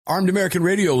Armed American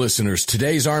Radio listeners,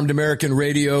 today's Armed American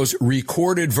Radio's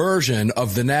recorded version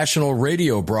of the national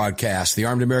radio broadcast, the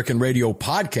Armed American Radio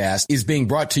podcast, is being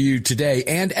brought to you today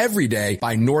and every day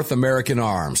by North American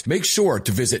Arms. Make sure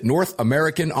to visit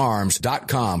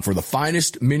NorthAmericanArms.com for the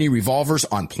finest mini revolvers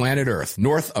on planet Earth.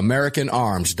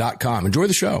 NorthAmericanArms.com. Enjoy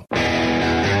the show.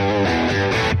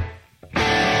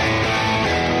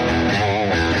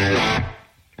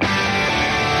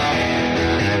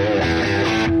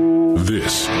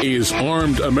 This is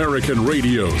Armed American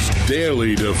Radio's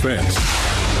Daily Defense.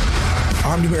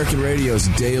 Armed American Radio's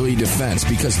Daily Defense.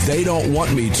 Because they don't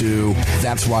want me to,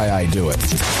 that's why I do it.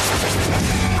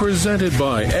 Presented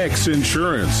by X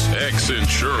Insurance. X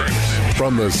Insurance.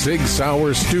 From the Sig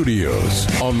Sauer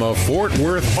Studios on the Fort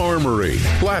Worth Armory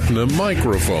Platinum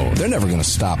Microphone. They're never going to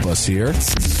stop us here.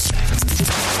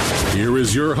 Here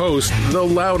is your host, the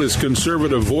loudest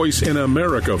conservative voice in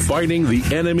America fighting the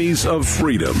enemies of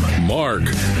freedom, Mark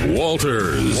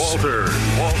Walters.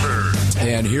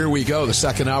 And here we go, the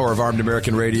second hour of Armed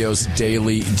American Radio's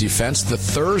Daily Defense, the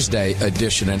Thursday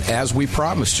edition. And as we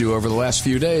promised you over the last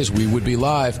few days, we would be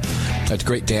live at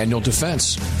Great Daniel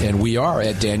Defense. And we are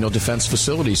at Daniel Defense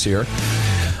Facilities here.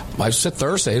 I said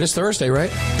Thursday. It is Thursday,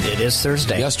 right? It is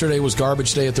Thursday. Yesterday was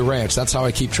garbage day at the ranch. That's how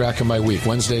I keep track of my week.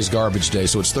 Wednesday's garbage day.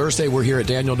 So it's Thursday. We're here at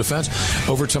Daniel Defense.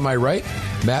 Over to my right,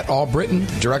 Matt Albritton,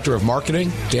 Director of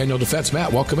Marketing, Daniel Defense.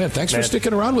 Matt, welcome in. Thanks for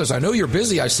sticking around with us. I know you're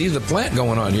busy. I see the plant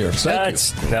going on here. It's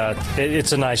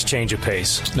a nice change of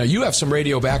pace. Now, you have some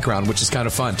radio background, which is kind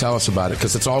of fun. Tell us about it,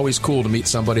 because it's always cool to meet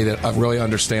somebody that really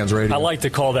understands radio. I like to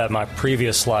call that my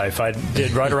previous life. I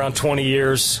did right around 20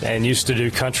 years and used to do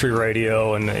country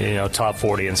radio and top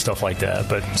 40 and stuff like that.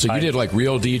 But so you did like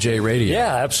real DJ radio?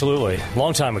 Yeah, absolutely.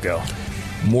 Long time ago.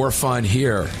 More fun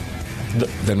here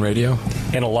than radio?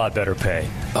 And a lot better pay.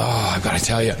 Oh, I've got to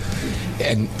tell you.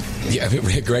 And yeah,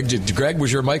 Greg,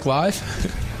 was your mic live?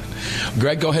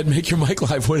 Greg, go ahead and make your mic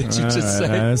live. What did you just say?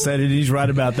 I said he's right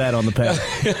about that on the pad.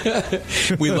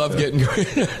 We love getting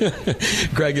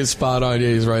Greg is spot on. Yeah,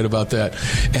 he's right about that.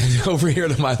 And over here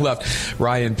to my left,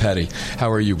 Ryan Petty.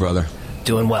 How are you, brother?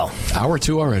 Doing well. Hour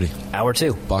 2 already. Hour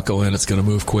 2. Buckle in. It's going to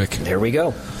move quick. There we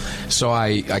go. So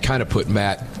I kind of put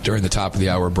Matt during the top of the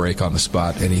hour break on the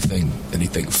spot. Anything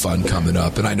fun coming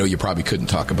up? And I know you probably couldn't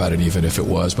talk about it even if it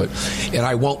was. And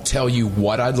I won't tell you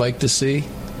what I'd like to see.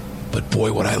 But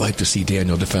boy, would I like to see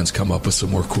Daniel Defense come up with some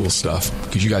more cool stuff,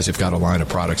 because you guys have got a line of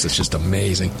products that's just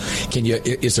amazing.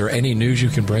 Is there any news you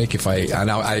can break? I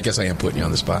guess I am putting you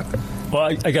on the spot. Well,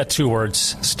 I got 2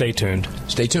 words. Stay tuned.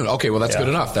 Stay tuned. Okay, well, that's good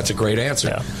enough. That's a great answer.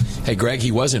 Yeah. Hey, Greg,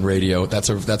 he was in radio. That's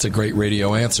a great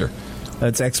radio answer.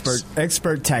 That's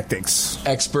expert tactics.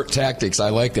 Expert tactics.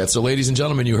 I like that. So, ladies and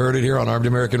gentlemen, you heard it here on Armed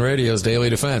American Radio's Daily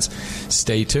Defense.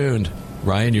 Stay tuned.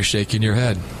 Ryan, you're shaking your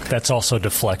head. That's also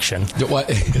deflection. What?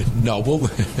 No, well,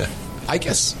 I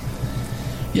guess.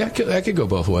 Yeah, that could go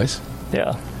both ways.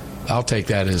 Yeah. I'll take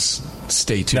that as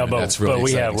stay tuned. No, that's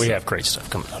really but we have great stuff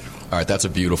coming up. All right, that's a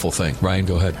beautiful thing. Ryan,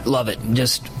 go ahead. Love it.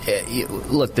 Just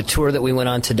look, the tour that we went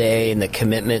on today and the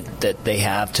commitment that they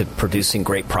have to producing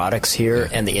great products here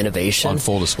and the innovation on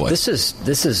full display. This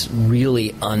is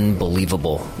really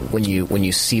unbelievable when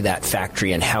you see that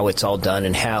factory and how it's all done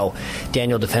and how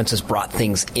Daniel Defense has brought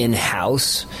things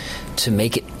in-house to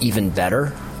make it even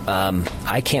better.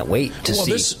 I can't wait to see. Well,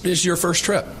 this is your first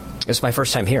trip. It's my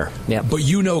first time here. Yeah. But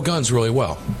you know guns really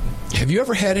well. Have you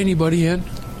ever had anybody in?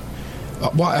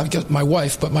 Well, I guess my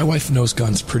wife knows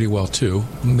guns pretty well, too.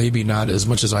 Maybe not as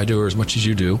much as I do or as much as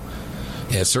you do.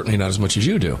 Yeah, certainly not as much as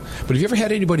you do. But have you ever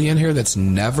had anybody in here that's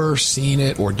never seen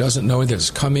it or doesn't know it,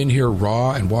 that's come in here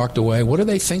raw and walked away? What do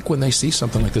they think when they see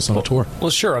something like this on a tour?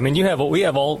 Well, sure. I mean, we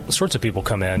have all sorts of people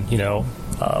come in.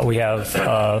 We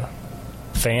have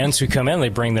fans who come in. They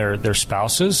bring their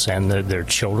spouses and their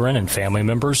children and family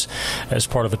members as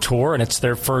part of a tour, and it's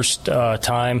their first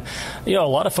time. A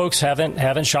lot of folks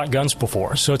haven't shot guns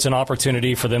before, so it's an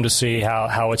opportunity for them to see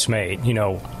how it's made.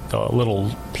 A little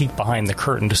peek behind the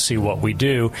curtain to see what we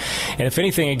do, and if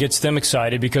anything, it gets them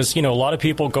excited because a lot of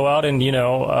people go out and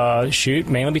shoot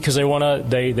mainly because they want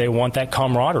that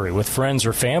camaraderie with friends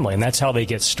or family, and that's how they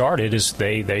get started. Is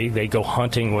they go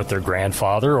hunting with their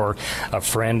grandfather, or a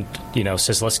friend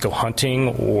says let's go hunting,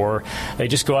 or they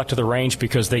just go out to the range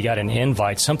because they got an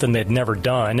invite, something they'd never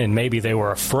done, and maybe they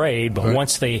were afraid, but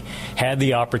once they had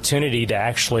the opportunity to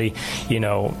actually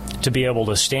to be able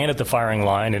to stand at the firing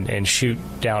line and shoot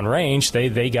down range,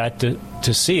 they got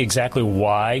to see exactly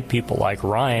why people like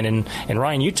Ryan. And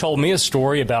Ryan, you told me a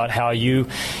story about how you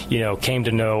came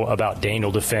to know about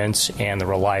Daniel Defense and the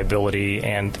reliability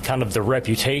and kind of the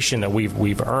reputation that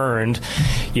we've earned,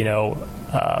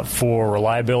 for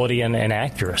reliability and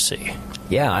accuracy.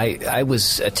 Yeah, I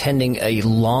was attending a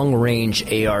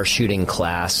long-range AR shooting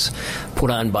class put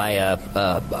on by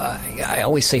I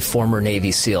always say former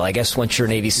Navy SEAL. I guess once you're a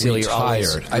Navy SEAL, you're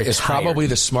always retired. It's probably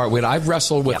the smart way. I've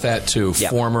wrestled with that too. Yep.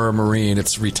 Former Marine,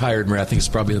 it's retired Marine. I think it's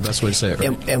probably the best way to say it.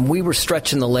 Right? And we were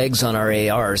stretching the legs on our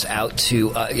ARs out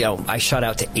to, I shot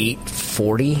out to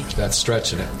 840. That's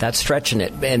stretching it. That's stretching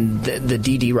it. And the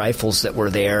DD rifles that were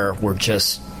there were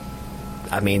just,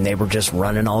 they were just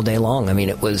running all day long.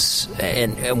 It was,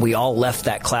 and we all left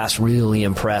that class really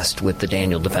impressed with the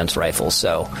Daniel Defense rifles.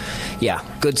 So, yeah,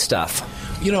 good stuff.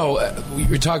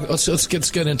 You're talking. Let's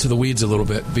get into the weeds a little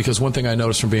bit, because one thing I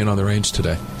noticed from being on the range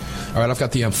today. All right, I've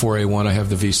got the M4A1. I have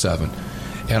the V7,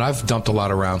 and I've dumped a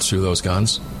lot of rounds through those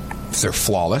guns. They're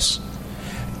flawless.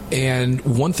 And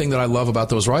one thing that I love about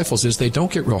those rifles is they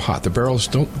don't get real hot. The barrels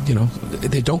don't,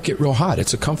 they don't get real hot.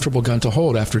 It's a comfortable gun to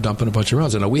hold after dumping a bunch of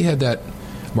rounds. And we had that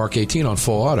Mark 18 on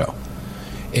full auto.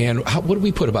 And what did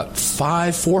we put? About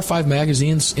 4 or 5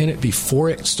 magazines in it before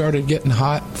it started getting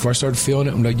hot, before I started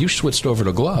feeling it. You switched over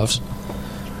to gloves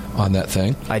on that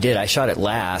thing. I did. I shot it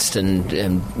last, and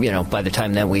by the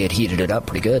time then we had heated it up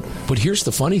pretty good. But here's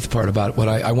the funny part about it, what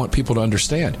I want people to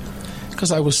understand.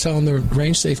 Because I was telling the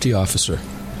range safety officer,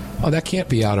 that can't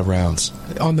be out of rounds.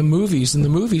 In the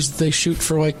movies, they shoot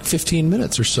for like 15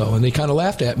 minutes or so, and they kind of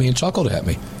laughed at me and chuckled at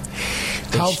me.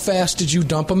 How fast did you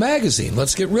dump a magazine?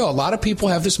 Let's get real. A lot of people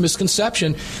have this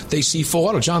misconception. They see full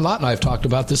auto. John Lott and I have talked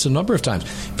about this a number of times.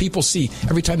 People see,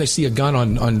 every time they see a gun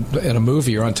in a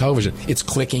movie or on television, it's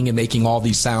clicking and making all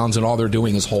these sounds, and all they're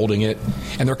doing is holding it.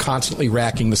 And they're constantly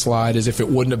racking the slide as if it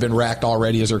wouldn't have been racked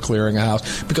already as they're clearing a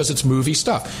house, because it's movie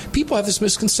stuff. People have this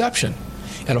misconception.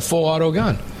 And a full auto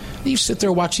gun. You sit there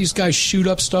and watch these guys shoot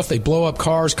up stuff. They blow up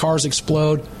cars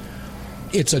explode.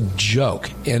 It's a joke.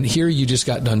 And here you just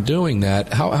got done doing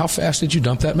that. How fast did you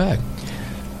dump that mag?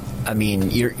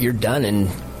 You're done in,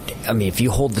 if you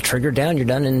hold the trigger down, you're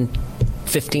done in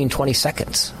 15, 20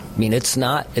 seconds. It's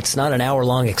not an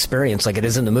hour-long experience like it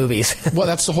is in the movies. Well,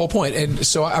 that's the whole point. And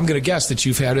so I'm going to guess that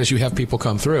you've had, as you have people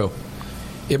come through,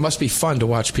 it must be fun to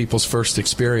watch people's first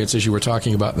experience, as you were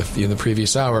talking about in the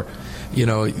previous hour.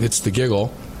 It's the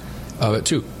giggle of it,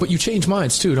 too. But you change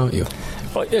minds, too, don't you?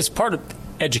 Well, it's part of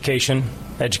education.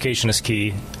 Education is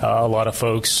key. A lot of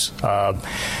folks,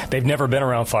 they've never been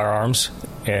around firearms,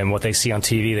 and what they see on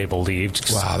TV, they believe.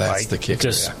 Wow, that's the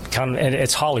kicker. And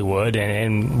it's Hollywood,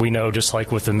 and we know, just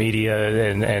like with the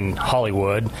media and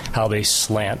Hollywood, how they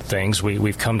slant things.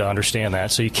 We've come to understand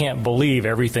that. So you can't believe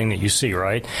everything that you see,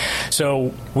 right?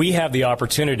 So we have the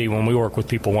opportunity, when we work with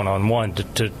people one-on-one,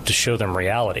 to show them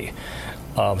reality.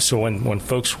 So when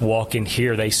folks walk in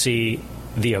here, they see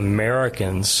the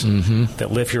Americans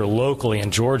that live here locally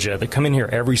in Georgia, that come in here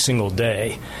every single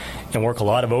day and work a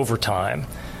lot of overtime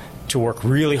to work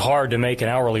really hard to make an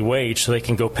hourly wage so they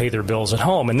can go pay their bills at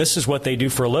home. And this is what they do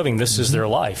for a living. This is their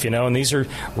life, and these are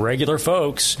regular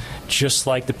folks, just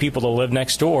like the people that live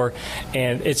next door.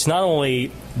 And it's not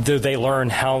only do they learn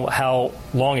how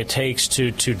long it takes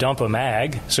to dump a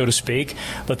mag, so to speak,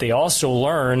 but they also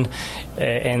learn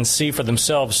and see for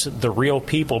themselves the real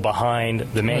people behind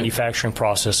the manufacturing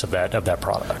process of that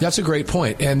product. That's a great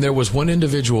point. And there was one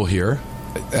individual here,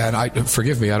 and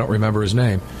forgive me, I don't remember his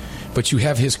name, but you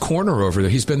have his corner over there.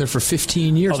 He's been there for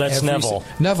 15 years. Oh, that's Neville.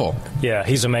 Neville. Yeah,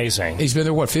 he's amazing. He's been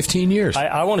there, 15 years?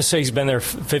 I want to say he's been there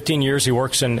 15 years. He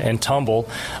works in Tumble,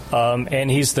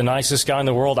 and he's the nicest guy in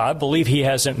the world. I believe he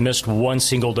hasn't missed one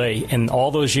single day. In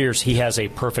all those years, he has a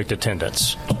perfect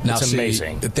attendance. It's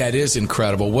amazing. That is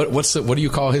incredible. What do you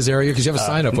call his area? Because you have a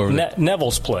sign up over there.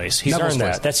 Neville's Place. He's earned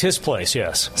that. That's his place,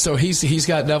 yes. So he's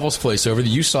got Neville's Place over there.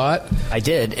 You saw it? I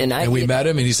did. And we met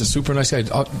him, and he's a super nice guy.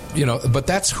 But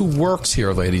that's who works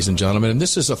here, ladies and gentlemen, and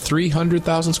this is a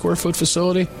 300,000 square foot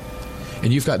facility,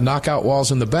 and you've got knockout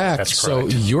walls in the back. That's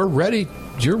correct. So you're ready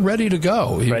to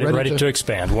go. Ready to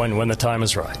expand when the time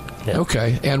is right. Yeah.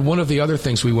 Okay. And one of the other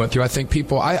things we went through, I think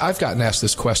people, I've gotten asked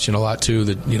this question a lot too,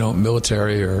 that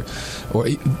military or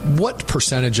what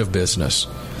percentage of business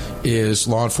is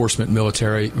law enforcement,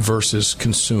 military versus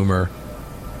consumer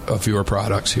of your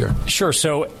products here? Sure.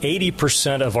 So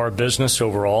 80% of our business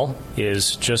overall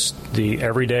is just the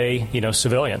everyday,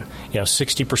 civilian.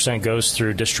 60% goes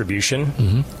through distribution.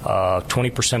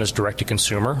 20% is direct to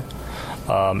consumer.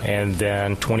 And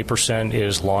then 20%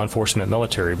 is law enforcement,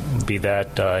 military, be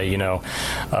that,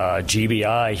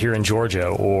 GBI here in Georgia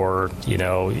or,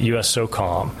 US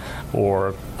SOCOM,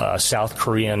 or South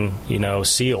Korean,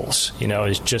 SEALs.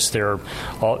 It's just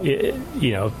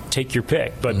take your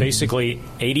pick. But basically,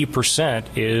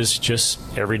 80% is just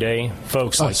everyday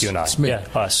folks like you and I. Yeah,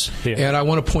 us. Yeah. And I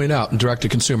want to point out, in direct to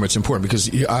consumer, it's important because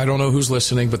I don't know who's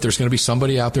listening, but there's going to be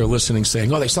somebody out there listening saying,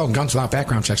 they sell guns without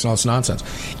background checks and all this nonsense.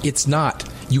 It's not.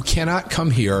 You cannot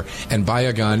come here and buy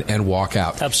a gun and walk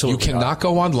out. Absolutely. You cannot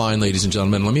go online, ladies and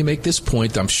gentlemen. Let me make this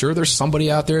point. I'm sure there's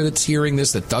somebody out there that's hearing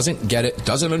this that doesn't get it,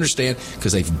 doesn't understand,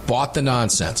 because they've bought the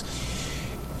nonsense.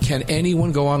 Can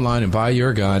anyone go online and buy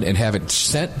your gun and have it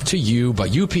sent to you by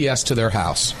UPS to their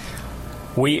house?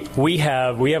 We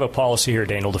have a policy here at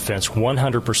Daniel Defense,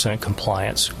 100%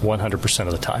 compliance, 100%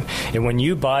 of the time. And when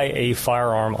you buy a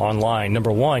firearm online,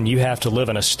 number one, you have to live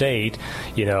in a state,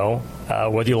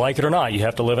 whether you like it or not, you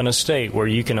have to live in a state where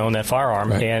you can own that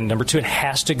firearm. Right. And number two, it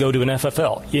has to go to an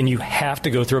FFL, and you have to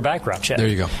go through a background check. There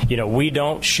you go. We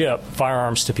don't ship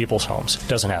firearms to people's homes. It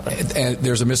doesn't happen. And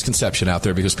there's a misconception out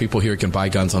there because people here can buy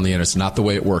guns on the internet. It's not the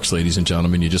way it works, ladies and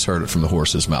gentlemen. You just heard it from the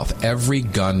horse's mouth. Every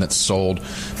gun that's sold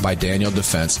by Daniel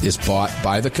Defense is bought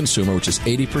by the consumer, which is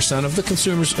 80% of the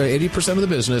consumers, 80% of the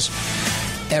business.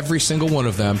 Every single one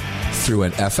of them through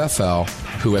an FFL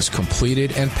who has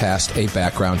completed and passed a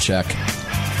background check.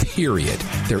 Period.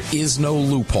 There is no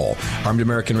loophole. Armed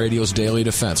American Radio's Daily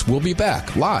Defense. We'll be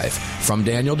back live from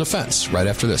Daniel Defense right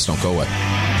after this. Don't go away.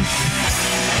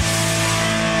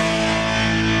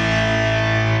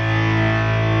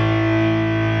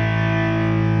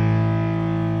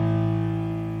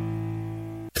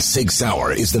 Sig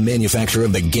Sauer is the manufacturer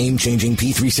of the game-changing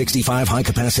P365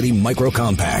 high-capacity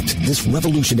micro-compact. This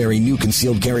revolutionary new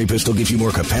concealed carry pistol gives you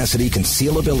more capacity,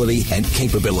 concealability, and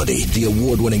capability. The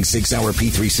award-winning Sig Sauer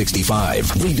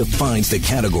P365 redefines the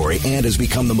category and has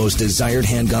become the most desired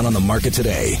handgun on the market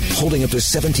today. Holding up to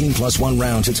 17+1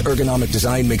 rounds, its ergonomic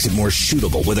design makes it more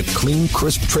shootable with a clean,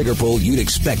 crisp trigger pull you'd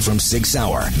expect from Sig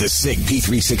Sauer. The Sig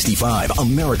P365,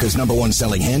 America's #1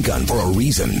 selling handgun for a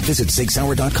reason. Visit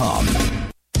SigSauer.com.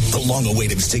 The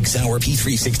long-awaited Sig Sauer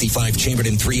P365 chambered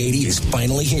in .380 is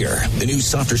finally here. The new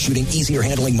softer shooting, easier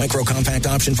handling micro-compact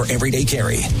option for everyday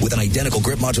carry. With an identical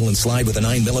grip module and slide with a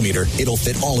 9mm, it'll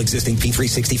fit all existing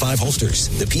P365 holsters.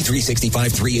 The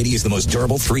P365 .380 is the most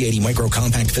durable .380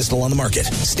 micro-compact pistol on the market.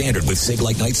 Standard with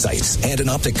SIG-like night sights and an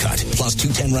optic cut, plus 2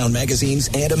 10-round magazines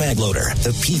and a mag loader.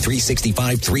 The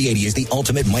P365 .380 is the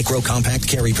ultimate micro-compact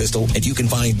carry pistol, and you can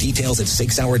find details at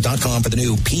SigSauer.com for the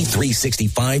new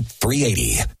P365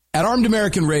 .380. At Armed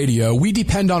American Radio, we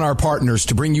depend on our partners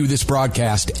to bring you this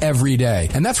broadcast every day.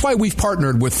 And that's why we've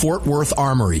partnered with Fort Worth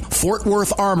Armory. Fort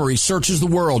Worth Armory searches the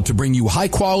world to bring you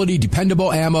high-quality,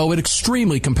 dependable ammo at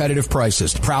extremely competitive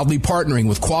prices. Proudly partnering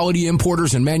with quality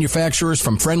importers and manufacturers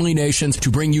from friendly nations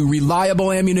to bring you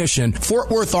reliable ammunition, Fort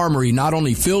Worth Armory not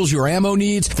only fills your ammo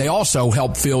needs, they also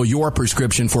help fill your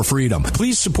prescription for freedom.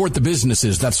 Please support the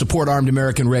businesses that support Armed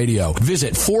American Radio.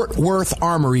 Visit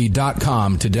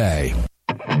FortWorthArmory.com today.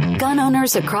 Gun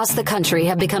owners across the country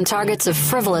have become targets of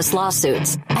frivolous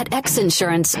lawsuits. At X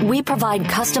Insurance, we provide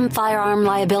custom firearm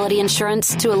liability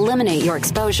insurance to eliminate your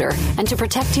exposure and to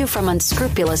protect you from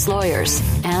unscrupulous lawyers.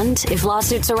 And if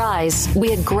lawsuits arise,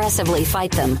 we aggressively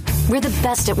fight them. We're the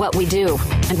best at what we do,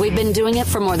 and we've been doing it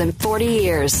for more than 40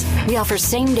 years. We offer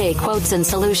same-day quotes and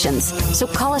solutions. So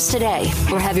call us today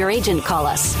or have your agent call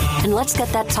us, and let's get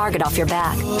that target off your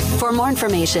back. For more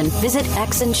information, visit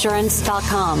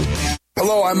xinsurance.com.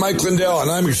 Hello, I'm Mike Lindell,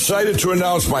 and I'm excited to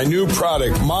announce my new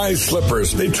product, My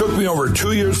Slippers. They took me over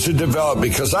 2 years to develop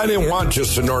because I didn't want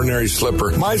just an ordinary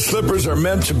slipper. My slippers are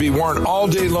meant to be worn all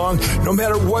day long, no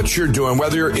matter what you're doing,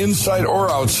 whether you're inside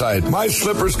or outside. My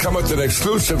slippers come with an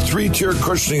exclusive 3-tier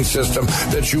cushioning system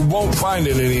that you won't find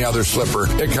in any other slipper.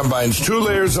 It combines 2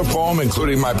 layers of foam,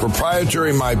 including my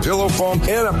proprietary My Pillow foam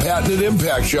and a patented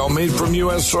impact gel made from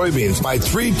U.S. soybeans. My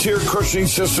 3-tier cushioning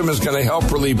system is going to help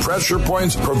relieve pressure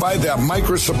points, provide that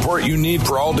micro support you need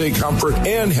for all-day comfort,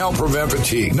 and help prevent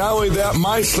fatigue. Not only that,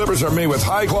 my slippers are made with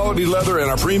high-quality leather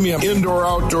and a premium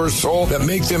indoor-outdoor sole that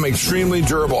make them extremely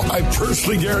durable. I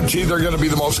personally guarantee they're going to be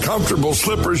the most comfortable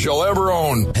slippers you'll ever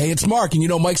own. Hey, it's Mark, and you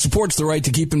know Mike supports the right to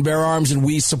keep and bear arms, and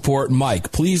we support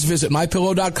Mike. Please visit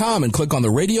MyPillow.com and click on the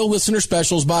radio listener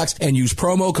specials box and use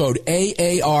promo code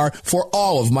AAR for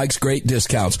all of Mike's great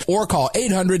discounts. Or call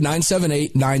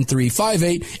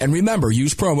 800-978-9358, and remember,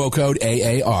 use promo code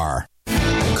AAR.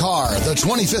 Car, the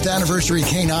 25th anniversary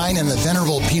K9 and the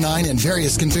venerable P9 in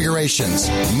various configurations.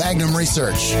 Magnum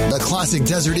Research, the classic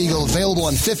Desert Eagle available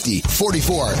in 50,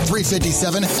 44,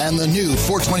 357, and the new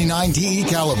 429 DE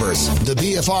calibers. The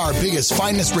BFR biggest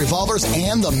finest revolvers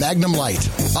and the Magnum Light.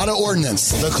 Auto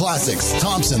Ordnance, the classics.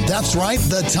 Thompson, that's right,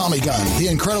 the Tommy gun, the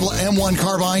incredible M1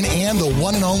 carbine, and the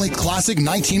one and only classic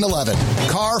 1911.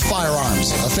 Carr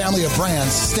Firearms, a family of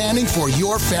brands standing for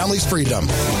your family's freedom.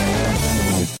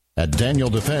 At Daniel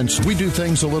Defense, we do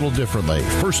things a little differently.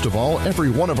 First of all,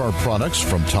 every one of our products,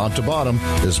 from top to bottom,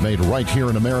 is made right here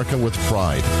in America with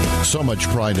pride. So much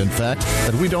pride, in fact,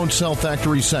 that we don't sell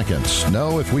factory seconds.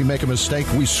 No, if we make a mistake,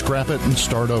 we scrap it and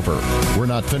start over. We're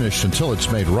not finished until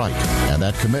it's made right. And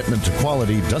that commitment to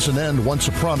quality doesn't end once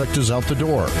a product is out the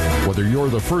door. Whether you're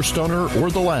the first owner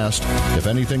or the last, if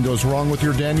anything goes wrong with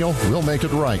your Daniel, we'll make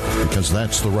it right, because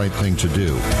that's the right thing to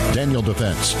do. Daniel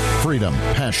Defense. Freedom,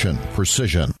 passion,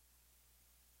 precision.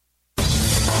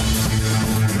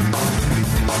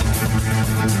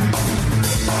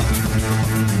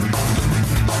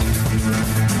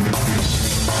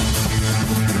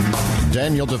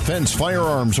 Daniel Defense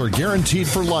firearms are guaranteed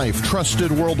for life,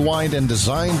 trusted worldwide, and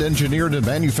designed, engineered, and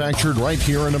manufactured right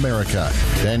here in America.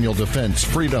 Daniel Defense,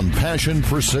 freedom, passion,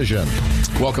 precision.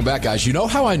 Welcome back, guys. You know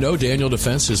how I know Daniel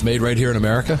Defense is made right here in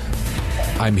America?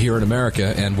 I'm here in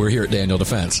America, and we're here at Daniel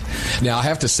Defense. Now, I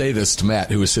have to say this to Matt,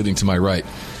 who is sitting to my right.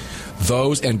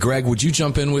 And Greg, would you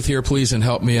jump in with here, please, and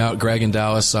help me out, Greg in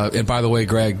Dallas? And by the way,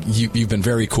 Greg, you've been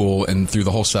very cool and through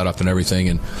the whole setup and everything.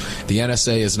 And the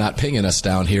NSA is not pinging us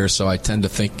down here, so I tend to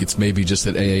think it's maybe just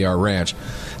at AAR Ranch.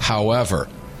 However,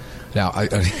 now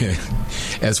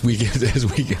as we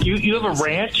get, you have a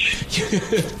ranch.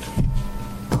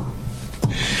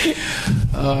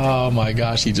 Oh my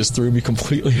gosh, he just threw me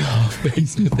completely off.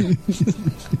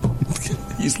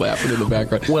 He's laughing in the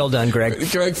background. Well done, Greg.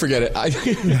 Greg, forget it.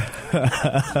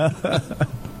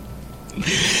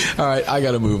 All right, I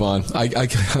got to move on.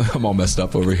 I'm all messed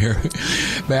up over here.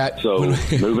 Matt. So,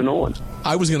 moving on.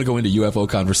 I was going to go into UFO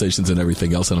conversations and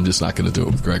everything else, and I'm just not going to do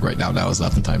it with Greg right now. Now is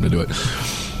not the time to do it.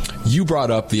 You brought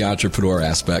up the entrepreneur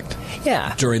aspect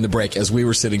during the break as we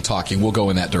were sitting talking. We'll go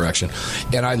in that direction.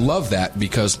 And I love that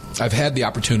because I've had the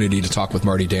opportunity to talk with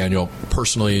Marty Daniel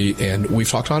personally, and we've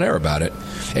talked on air about it.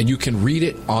 And you can read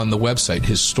it on the website.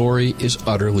 His story is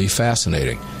utterly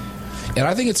fascinating. And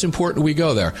I think it's important we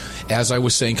go there. As I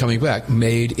was saying coming back,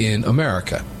 made in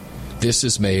America. This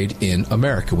is made in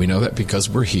America. We know that because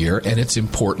we're here, and it's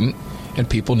important. And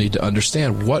people need to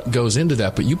understand what goes into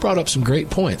that. But you brought up some great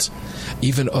points,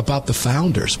 even about the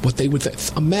founders, what they would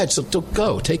imagine. So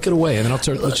go, take it away, and then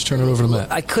let's turn it over to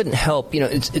Matt. I couldn't help.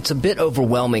 It's a bit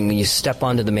overwhelming when you step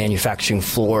onto the manufacturing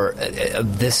floor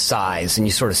of this size and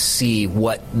you sort of see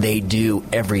what they do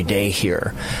every day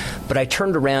here. But I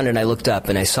turned around and I looked up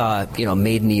and I saw,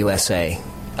 Made in the USA.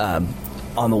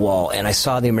 On the wall, and I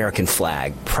saw the American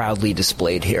flag proudly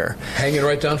displayed here, hanging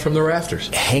right down from the rafters,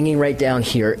 hanging right down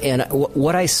here. And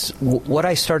what I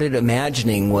started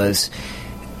imagining was,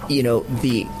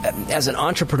 as an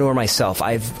entrepreneur myself,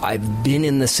 I've been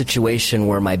in the situation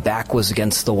where my back was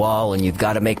against the wall, and you've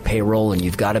got to make payroll and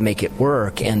you've got to make it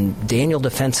work. And Daniel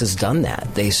Defense has done that.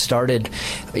 They started,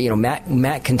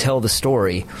 Matt can tell the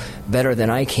story better than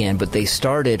I can, but they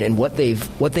started, and what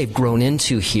they've grown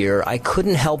into here. I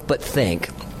couldn't help but think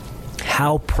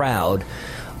how proud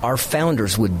our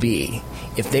founders would be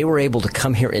if they were able to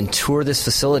come here and tour this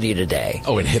facility today.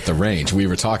 Oh, and hit the range. We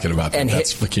were talking about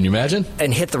that. Can you imagine?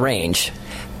 And hit the range.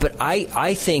 But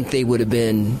I think they would have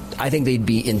been. I think they'd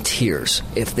be in tears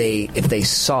if they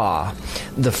saw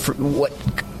what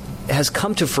has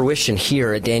come to fruition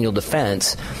here at Daniel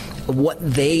Defense.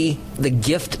 The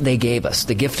gift they gave us,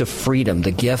 the gift of freedom,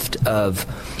 the gift of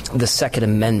the Second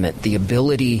Amendment, the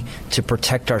ability to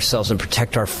protect ourselves and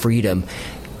protect our freedom.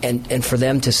 And for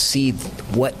them to see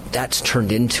what that's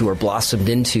turned into or blossomed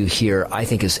into here, I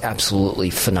think is absolutely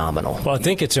phenomenal. Well, I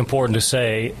think it's important to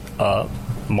say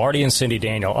Marty and Cindy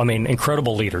Daniel,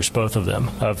 incredible leaders, both of them.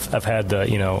 I've had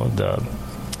the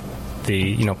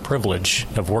privilege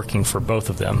of working for both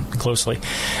of them closely.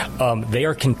 They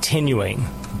are continuing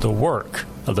the work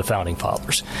of the Founding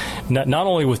Fathers, not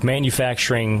only with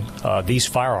manufacturing these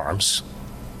firearms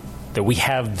that we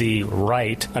have the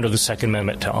right under the Second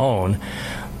Amendment to own,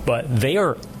 but they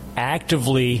are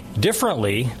actively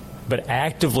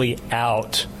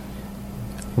out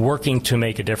working to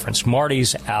make a difference.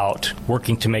 Marty's out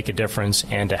working to make a difference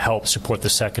and to help support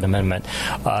the Second Amendment.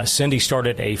 Cindy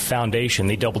started a foundation,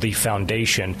 the Double D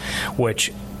Foundation,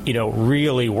 which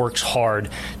really works hard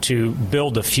to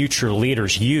build the future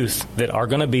leaders, youth that are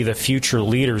going to be the future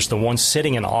leaders, the ones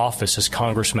sitting in office as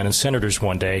congressmen and senators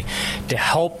one day, to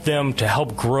help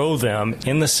grow them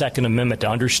in the Second Amendment to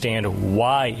understand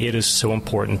why it is so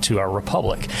important to our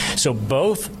republic. So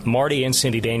both Marty and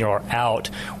Cindy Daniel are out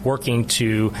working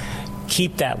to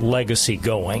keep that legacy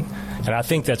going. And I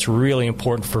think that's really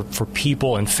important for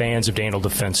people and fans of Daniel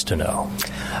Defense to know.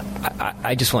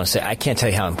 I just want to say, I can't tell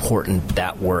you how important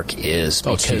that work is,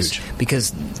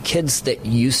 because kids that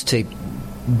used to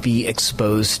be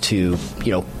exposed to,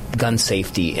 gun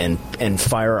safety and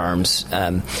firearms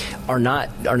are not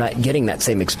getting that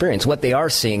same experience. What they are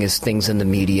seeing is things in the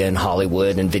media and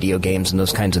Hollywood and video games and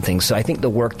those kinds of things. So I think the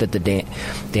work that the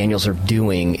Daniels are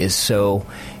doing is so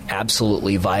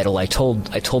absolutely vital. I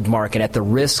told Mark, and at the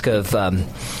risk of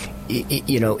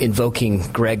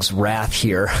invoking Greg's wrath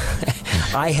here,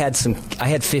 I had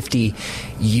 50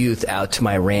 youth out to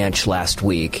my ranch last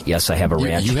week. Yes, I have a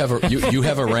ranch. You have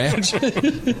a ranch?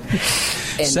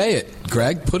 Say it,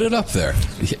 Greg. Put it up there.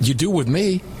 You do with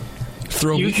me.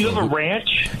 You have a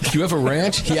ranch? You have a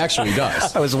ranch? He actually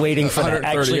does. I was waiting for that.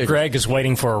 Actually, Greg is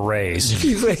waiting for a raise.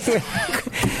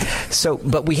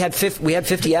 But we had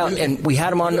 50 out, and we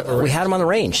had them on the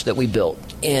range that we built.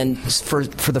 And for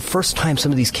the first time,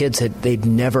 some of these kids they'd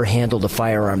never handled a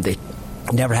firearm. They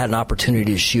never had an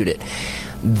opportunity to shoot it.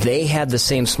 They had the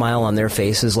same smile on their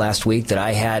faces last week that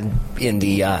I had in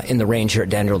the range here at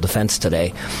Daniel Defense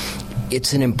today.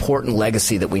 It's an important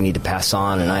legacy that we need to pass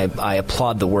on, and I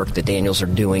applaud the work that Daniels are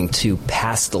doing to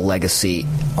pass the legacy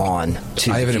on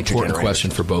to I have an future important question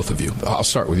for both of you. I'll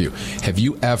start with you. Have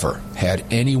you ever had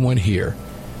anyone here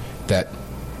that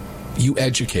you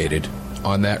educated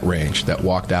on that range that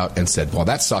walked out and said, well,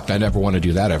 that sucked, I never want to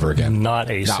do that ever again? Not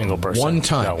single person. One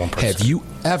time. Not one person. Have you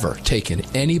ever taken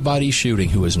anybody shooting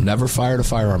who has never fired a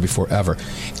firearm before ever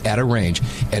at a range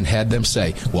and had them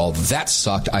say, well, that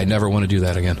sucked, I never want to do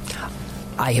that again?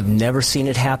 I have never seen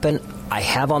it happen. I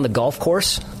have on the golf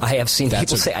course. I have seen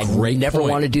people say, I never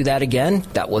want to do that again.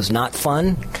 That was not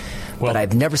fun. But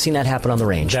I've never seen that happen on the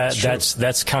range.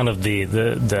 That's kind of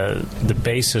the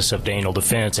basis of Daniel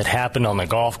Defense. It happened on the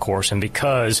golf course, and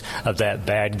because of that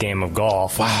bad game of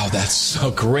golf. Wow, that's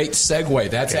a great segue.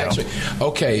 That's actually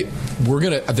okay.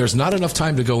 There's not enough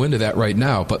time to go into that right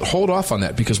now, but hold off on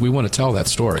that because we want to tell that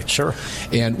story. Sure.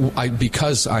 And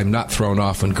because I'm not thrown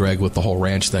off on Greg with the whole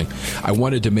ranch thing, I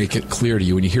wanted to make it clear to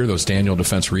you when you hear those Daniel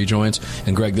Defense rejoins.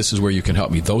 And Greg, this is where you can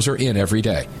help me. Those are in every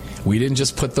day. We didn't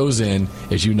just put those in,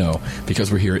 as you know,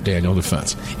 because we're here at Daniel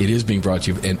Defense. It is being brought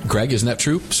to you. And Greg, isn't that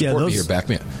true? Support me here. Back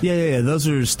me up. Yeah. Those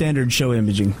are standard show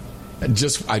imaging.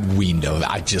 We know that.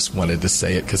 I just wanted to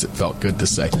say it because it felt good to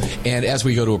say. And as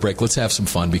we go to a break, let's have some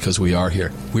fun because we are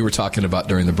here. We were talking about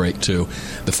during the break, too,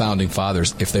 the Founding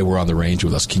Fathers, if they were on the range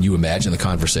with us. Can you imagine the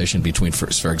conversation between,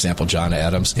 for example, John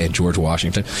Adams and George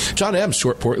Washington? John Adams,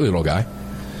 short, portly little guy.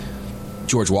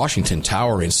 George Washington,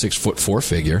 towering 6'4"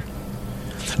 figure.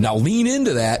 Now, lean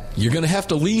into that. You're going to have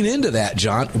to lean into that,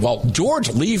 John. Well,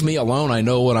 George, leave me alone. I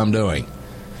know what I'm doing.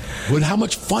 How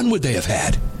much fun would they have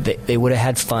had? They would have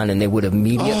had fun, and they would have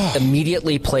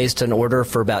immediately placed an order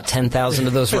for about 10,000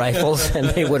 of those rifles, and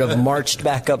they would have marched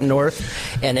back up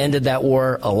north and ended that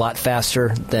war a lot faster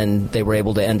than they were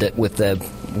able to end it with the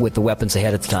weapons they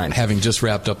had at the time. Having just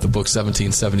wrapped up the book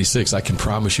 1776, I can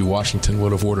promise you Washington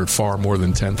would have ordered far more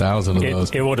than 10,000 of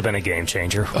those. It would have been a game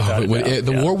changer.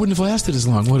 The war wouldn't have lasted as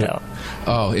long, would it?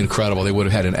 Oh, incredible. They would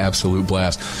have had an absolute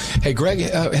blast. Hey, Greg,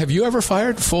 have you ever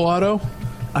fired full auto?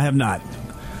 I have not.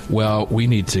 Well, we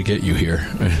need to get you here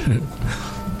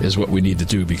is what we need to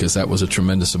do because that was a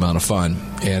tremendous amount of fun.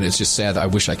 And it's just sad. I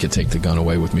wish I could take the gun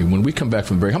away with me. When we come back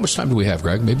from the break, how much time do we have,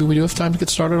 Greg? Maybe we do have time to get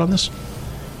started on this?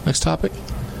 Next topic?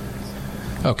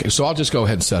 Okay, so I'll just go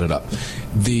ahead and set it up.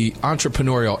 The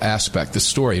entrepreneurial aspect, the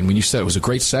story, and when you said it was a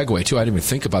great segue, too, I didn't even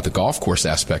think about the golf course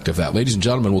aspect of that. Ladies and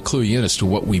gentlemen, we'll clue you in as to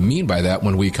what we mean by that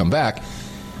when we come back.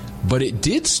 But it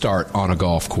did start on a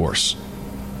golf course.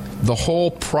 The whole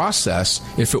process,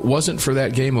 if it wasn't for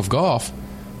that game of golf,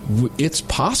 it's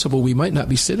possible we might not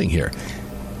be sitting here.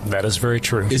 That is very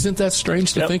true. Isn't that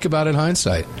strange to think about in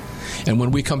hindsight? And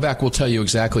when we come back, we'll tell you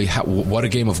exactly what a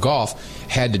game of golf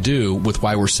had to do with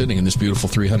why we're sitting in this beautiful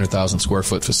 300,000 square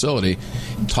foot facility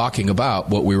talking about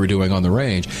what we were doing on the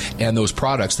range and those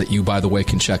products that you, by the way,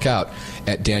 can check out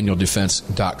at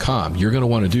DanielDefense.com. You're going to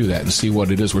want to do that and see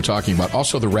what it is we're talking about.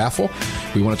 Also, the raffle,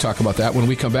 we want to talk about that when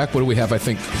we come back. What do we have? I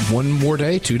think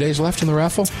 2 days left in the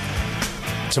raffle?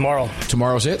 Tomorrow.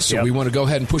 Tomorrow's it. So we want to go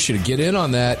ahead and push you to get in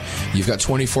on that. You've got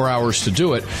 24 hours to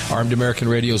do it. Armed American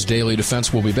Radio's Daily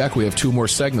Defense will be back. We have 2 more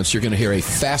segments. You're going to hear a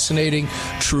fascinating,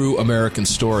 true American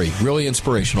story. Really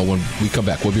inspirational when we come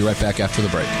back. We'll be right back after the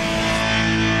break.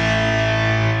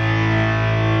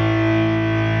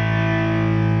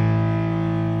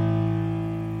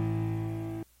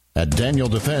 At Daniel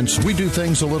Defense, we do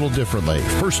things a little differently.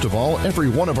 First of all,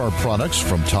 every one of our products,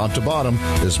 from top to bottom,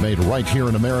 is made right here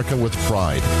in America with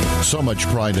pride. So much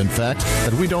pride, in fact,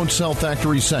 that we don't sell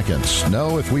factory seconds.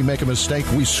 No, if we make a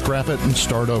mistake, we scrap it and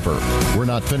start over. We're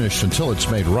not finished until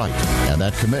it's made right. And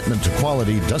that commitment to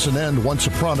quality doesn't end once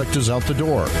a product is out the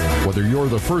door. Whether you're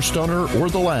the first owner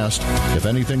or the last, if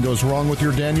anything goes wrong with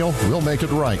your Daniel, we'll make it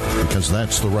right, because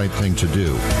that's the right thing to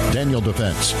do. Daniel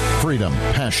Defense. Freedom,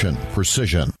 passion,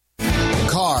 precision.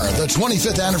 Encore, the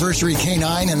 25th anniversary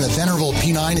K9 and the venerable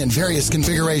P9 in various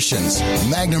configurations.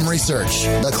 Magnum Research,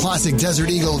 the classic Desert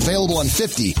Eagle available in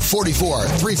 50, 44,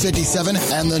 357,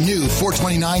 and the new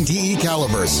 429 DE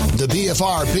calibers. The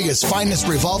BFR biggest finest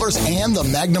revolvers and the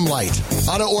Magnum Light.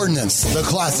 Auto Ordnance, the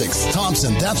classics.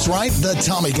 Thompson, that's right, the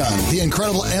Tommy gun, the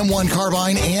incredible M1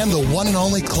 carbine, and the one and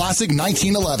only classic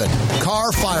 1911.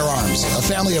 Car Firearms, a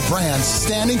family of brands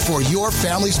standing for your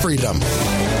family's freedom.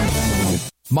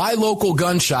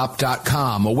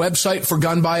 MyLocalGunShop.com, a website for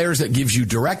gun buyers that gives you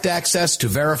direct access to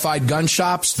verified gun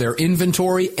shops, their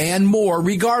inventory, and more,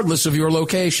 regardless of your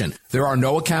location. There are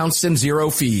no accounts and zero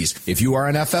fees. If you are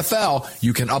an FFL,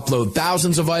 you can upload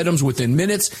thousands of items within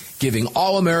minutes, giving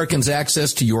all Americans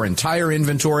access to your entire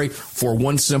inventory for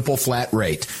one simple flat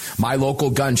rate.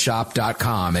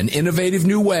 MyLocalGunShop.com, an innovative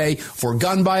new way for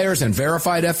gun buyers and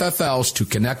verified FFLs to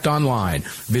connect online.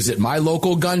 Visit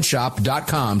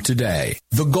MyLocalGunShop.com today.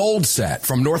 The Gold Set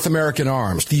from North American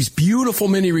Arms. These beautiful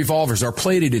mini revolvers are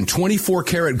plated in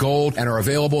 24-karat gold and are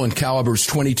available in calibers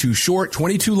 22 short,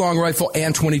 22 long rifle,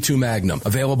 and 22 Magnum.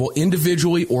 Available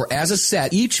individually or as a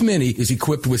set, each mini is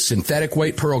equipped with synthetic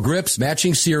white pearl grips,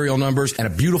 matching serial numbers, and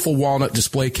a beautiful walnut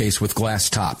display case with glass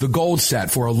top. The Gold Set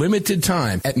for a limited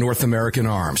time at North American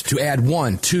Arms. To add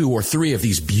 1, 2, or 3 of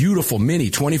these beautiful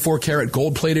mini 24-karat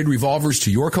gold-plated revolvers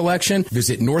to your collection,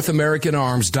 visit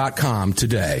NorthAmericanArms.com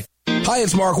today. Hi,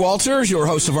 it's Mark Walters, your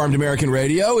host of Armed American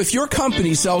Radio. If your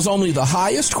company sells only the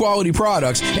highest quality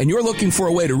products and you're looking for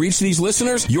a way to reach these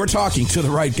listeners, you're talking to the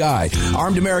right guy.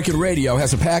 Armed American Radio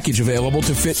has a package available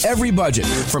to fit every budget,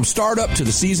 from startup to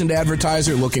the seasoned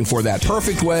advertiser looking for that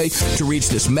perfect way to reach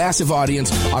this massive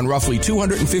audience on roughly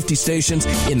 250 stations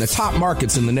in the top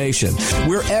markets in the nation.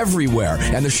 We're everywhere,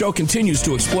 and the show continues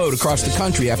to explode across the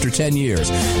country after 10 years.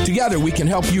 Together, we can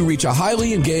help you reach a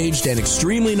highly engaged and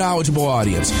extremely knowledgeable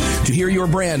audience. To hear your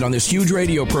brand on this huge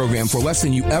radio program for less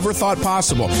than you ever thought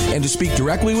possible and to speak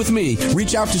directly with me,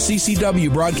 reach out to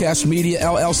CCW Broadcast Media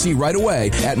LLC right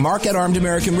away at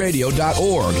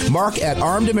mark@armedamericanradio.org.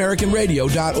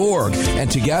 mark@armedamericanradio.org.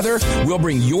 And together, we'll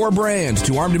bring your brand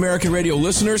to Armed American Radio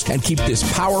listeners and keep this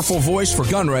powerful voice for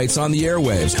gun rights on the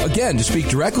airwaves. Again, to speak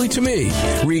directly to me,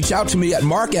 reach out to me at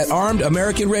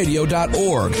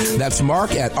mark@armedamericanradio.org. That's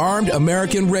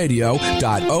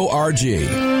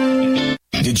mark@armedamericanradio.org.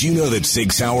 Did you know that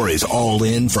Sig Sauer is all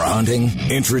in for hunting?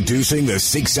 Introducing the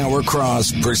Sig Sauer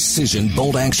Cross Precision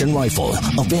Bolt Action Rifle.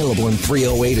 Available in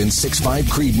 .308 and 6.5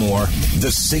 Creedmoor.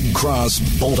 The Sig Cross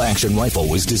Bolt Action Rifle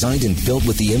was designed and built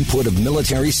with the input of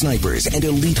military snipers and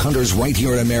elite hunters right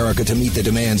here in America to meet the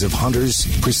demands of hunters,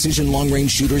 precision long-range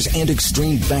shooters, and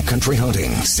extreme backcountry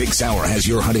hunting. Sig Sauer has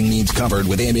your hunting needs covered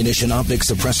with ammunition,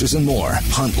 optics, suppressors, and more.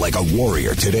 Hunt like a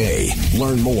warrior today.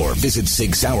 Learn more. Visit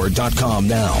SigSauer.com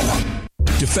now.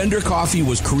 Defender Coffee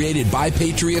was created by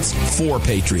Patriots for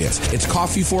Patriots. It's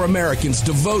coffee for Americans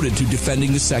devoted to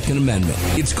defending the Second Amendment.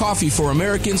 It's coffee for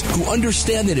Americans who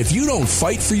understand that if you don't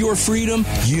fight for your freedom,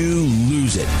 you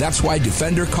lose it. That's why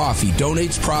Defender Coffee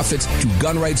donates profits to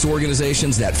gun rights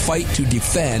organizations that fight to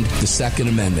defend the Second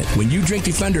Amendment. When you drink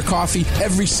Defender Coffee,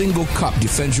 every single cup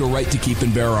defends your right to keep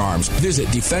and bear arms. Visit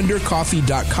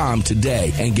DefenderCoffee.com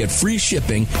today and get free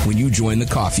shipping when you join the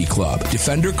coffee club.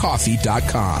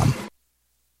 DefenderCoffee.com.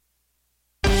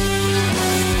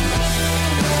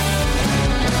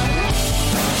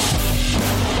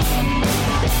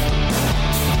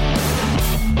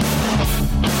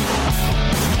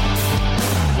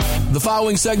 The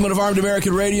following segment of Armed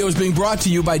American Radio is being brought to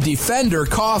you by Defender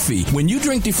Coffee. When you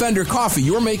drink Defender Coffee,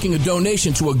 you're making a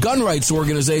donation to a gun rights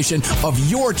organization of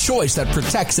your choice that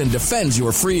protects and defends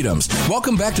your freedoms.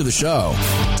 Welcome back to the show.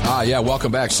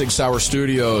 Welcome back. Sig Sauer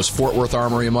Studios, Fort Worth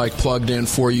Armory. Mike plugged in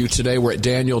for you today. We're at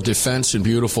Daniel Defense in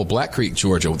beautiful Black Creek,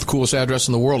 Georgia, with the coolest address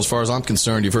in the world as far as I'm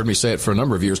concerned. You've heard me say it for a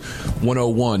number of years,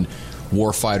 101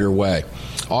 Warfighter Way.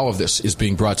 All of this is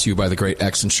being brought to you by the great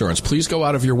X Insurance. Please go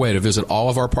out of your way to visit all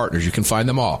of our partners. You can find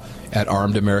them all at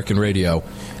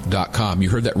armedamericanradio.com. You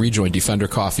heard that rejoin Defender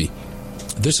Coffee.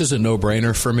 This is a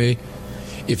no-brainer for me.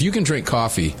 If you can drink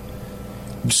coffee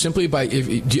simply by...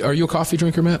 are you a coffee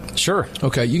drinker, Matt? Sure.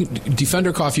 Okay.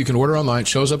 Defender Coffee, you can order online. It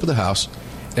shows up at the house.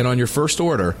 And on your first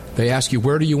order, they ask you,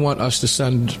 where do you want us to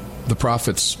send the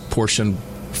profits portion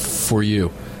for you?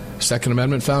 Second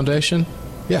Amendment Foundation?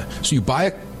 Yeah. So you buy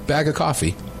a bag of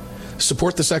coffee,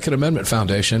 support the Second Amendment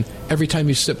Foundation every time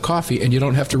you sip coffee, and you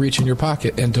don't have to reach in your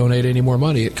pocket and donate any more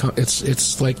money.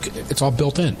 It's like it's all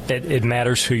built in. It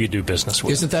matters who you do business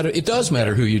with. Isn't that? It does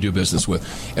matter who you do business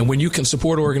with. And when you can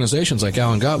support organizations like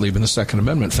Alan Gottlieb and the Second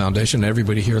Amendment Foundation, and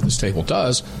everybody here at this table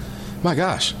does, my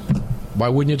gosh, why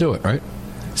wouldn't you do it, right?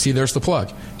 See, there's the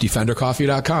plug.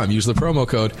 DefenderCoffee.com. Use the promo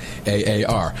code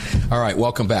AAR. All right,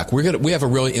 welcome back. We have a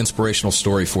really inspirational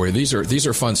story for you. These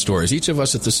are fun stories. Each of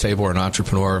us at this table are an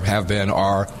entrepreneur, have been,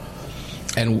 are,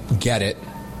 and get it,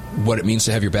 what it means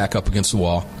to have your back up against the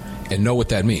wall, and know what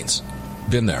that means.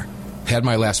 Been there. Had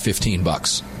my last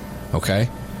 $15. Okay?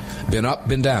 Been up,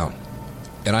 been down.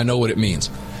 And I know what it means.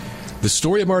 The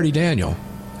story of Marty Daniel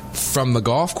from the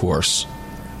golf course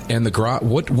and the garage.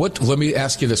 What? Let me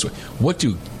ask you this way: what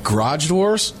do garage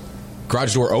door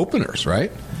openers,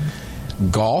 right?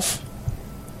 Golf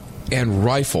and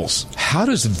rifles. How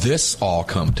does this all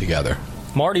come together?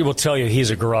 Marty will tell you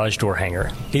he's a garage door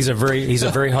hanger. He's a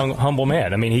very humble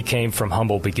man. I mean, he came from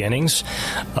humble beginnings,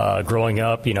 growing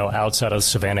up, outside of the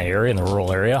Savannah area, in the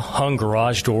rural area, hung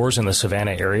garage doors in the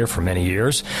Savannah area for many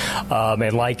years,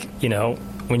 and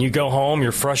when you go home,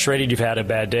 you're frustrated, you've had a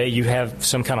bad day, you have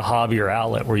some kind of hobby or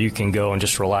outlet where you can go and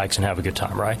just relax and have a good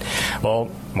time, right?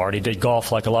 Well, Marty did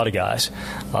golf like a lot of guys.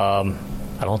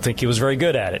 I don't think he was very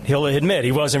good at it. He'll admit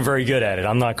he wasn't very good at it.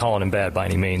 I'm not calling him bad by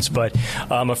any means. But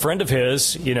a friend of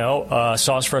his,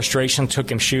 saw his frustration, took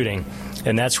him shooting.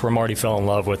 And that's where Marty fell in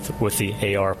love with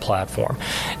the AR platform.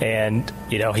 And,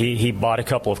 he bought a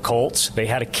couple of Colts. They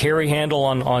had a carry handle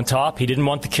on top. He didn't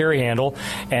want the carry handle.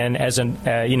 And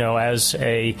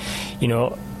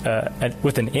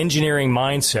with an engineering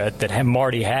mindset that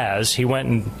Marty has, he went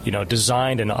and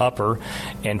designed an upper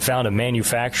and found a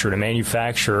manufacturer to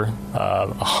manufacture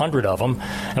 100 of them.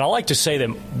 And I like to say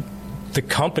that the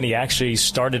company actually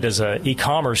started as an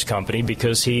e-commerce company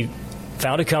because he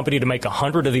found a company to make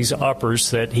 100 of these uppers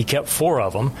that he kept 4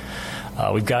 of them.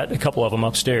 We've got a couple of them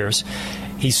upstairs.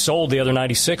 He sold the other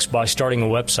 96 by starting a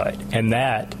website, and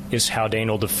that is how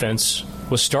Daniel Defense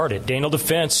was started. Daniel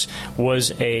Defense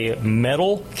was a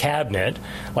metal cabinet,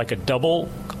 like a double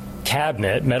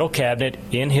cabinet, metal cabinet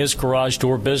in his garage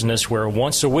door business, where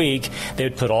once a week they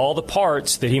would put all the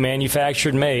parts that he manufactured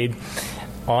and made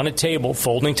on a table,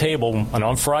 folding table, and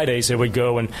on Fridays they would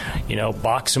go and,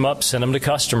 box them up, send them to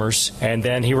customers, and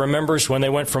then he remembers when they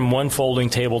went from one folding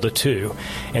table to 2,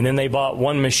 and then they bought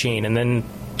 1 machine, and then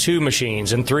 2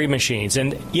 machines, and 3 machines,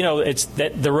 and, it's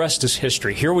that the rest is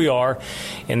history. Here we are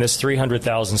in this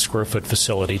 300,000 square foot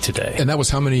facility today. And that was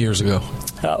how many years ago?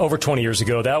 Over 20 years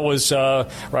ago. That was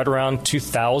right around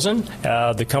 2000.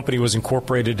 The company was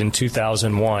incorporated in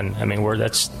 2001. I mean,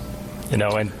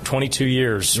 in 22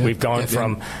 years, we've gone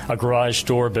from a garage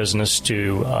door business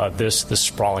to this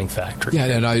sprawling factory. Yeah,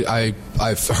 and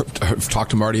I've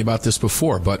talked to Marty about this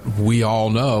before, but we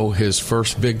all know his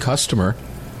first big customer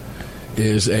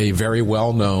is a very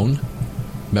well-known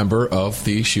member of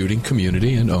the shooting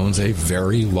community and owns a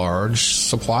very large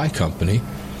supply company.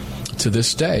 To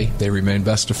this day, they remain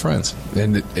best of friends.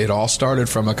 And it all started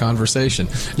from a conversation.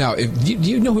 Now, do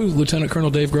you know who Lieutenant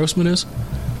Colonel Dave Grossman is?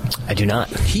 I do not.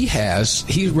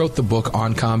 He wrote the book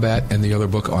On Combat and the other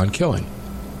book On Killing,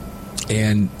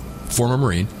 and former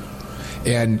Marine.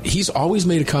 And he's always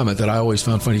made a comment that I always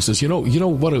found funny. He says, you know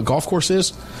what a golf course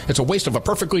is? It's a waste of a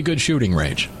perfectly good shooting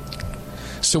range.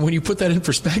 So when you put that in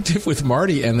perspective with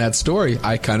Marty and that story,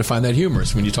 I kind of find that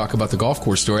humorous. When you talk about the golf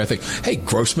course story, I think, hey,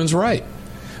 Grossman's right.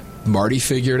 Marty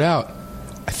figured out,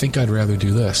 I think I'd rather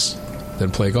do this than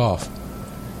play golf.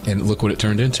 And look what it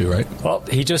turned into, right? Well,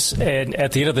 and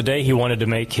at the end of the day, he wanted to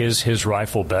make his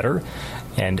rifle better.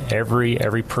 And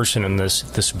every person in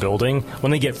this building,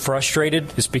 when they get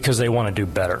frustrated, it's because they want to do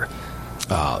better.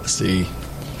 See,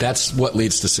 that's what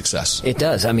leads to success. It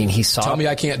does. I mean, he saw... Tell me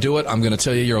I can't do it, I'm going to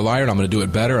tell you you're a liar, and I'm going to do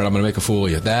it better, and I'm going to make a fool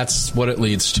of you. That's what it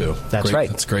leads to. That's right.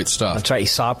 That's great stuff. That's right. He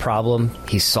saw a problem,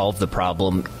 he solved the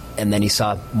problem, and then he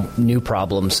saw new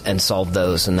problems and solved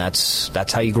those, and that's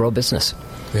how you grow a business.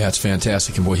 Yeah, it's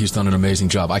fantastic, and boy, he's done an amazing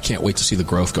job. I can't wait to see the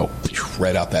growth go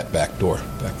right out that back door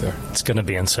back there. It's going to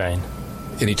be insane.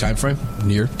 Any time frame?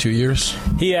 Year, 2 years?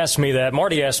 He asked me that.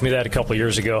 Marty asked me that a couple of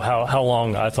years ago, how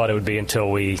long I thought it would be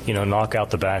until we, knock out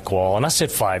the back wall. And I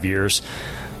said 5 years.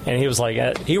 And he was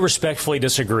like, he respectfully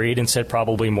disagreed and said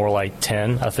probably more like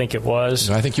 10, I think it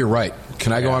was. I think you're right.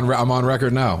 Can I go on? I'm on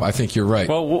record now. I think you're right.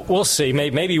 Well, we'll see.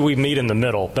 Maybe we meet in the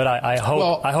middle. But I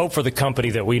hope for the company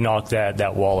that we knock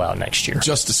that wall out next year.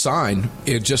 Just a sign.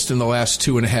 Just in the last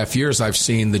 2.5 years, I've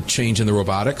seen the change in the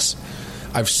robotics.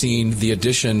 I've seen the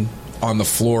addition on the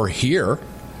floor here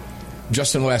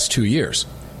just in the last 2 years.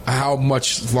 How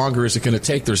much longer is it going to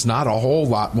take? There's not a whole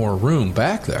lot more room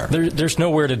back there. There's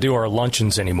nowhere to do our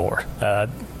luncheons anymore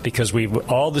because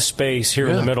all the space here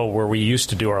in the middle where we used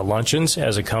to do our luncheons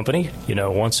as a company,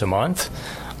 once a month.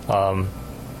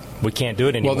 We can't do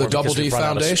it anymore. Well, the Double D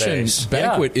Foundation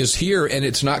banquet is here, and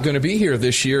it's not going to be here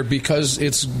this year because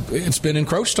it's been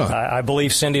encroached on. I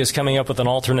believe Cindy is coming up with an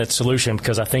alternate solution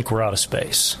because I think we're out of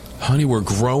space. Honey, we're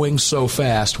growing so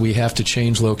fast, we have to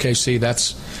change location. See,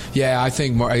 I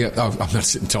think I'm not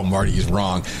sitting until Marty is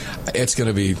wrong. It's going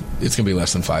to be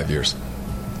less than 5 years.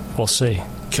 We'll see.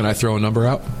 Can I throw a number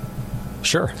out?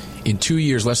 Sure. In 2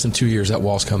 years, less than 2 years, that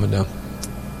wall's coming down.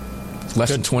 Less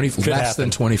than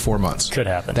 24 months. Could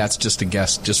happen. That's just a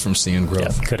guess, just from seeing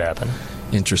growth. Yeah, could happen.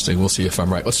 Interesting. We'll see if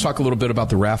I'm right. Let's talk a little bit about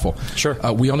the raffle. Sure.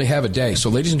 We only have a day. So,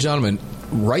 ladies and gentlemen,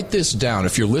 write this down.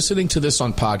 If you're listening to this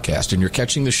on podcast and you're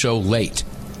catching the show late,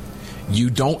 you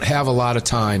don't have a lot of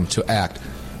time to act.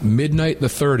 Midnight the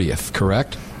 30th,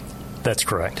 correct? That's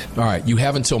correct. All right. You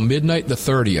have until midnight the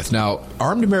 30th. Now,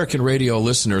 Armed American Radio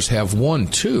listeners have won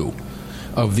 2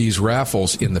 of these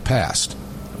raffles in the past.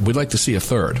 We'd like to see a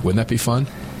third. Wouldn't that be fun?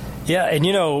 Yeah, and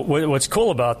what's cool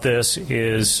about this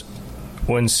is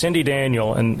when Cindy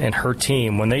Daniel and her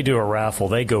team, when they do a raffle,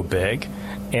 they go big.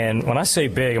 And when I say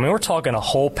big, we're talking a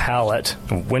whole pallet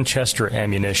of Winchester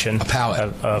ammunition. A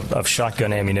pallet. Of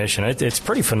shotgun ammunition. It's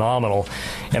pretty phenomenal.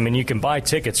 You can buy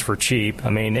tickets for cheap.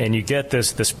 And you get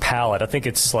this pallet. I think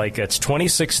it's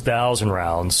 26,000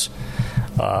 rounds.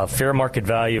 Fair market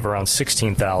value of around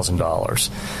 $16,000.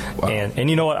 Wow. And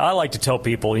you know what? I like to tell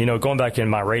people, going back in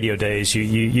my radio days,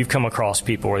 you've come across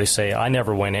people where they say, I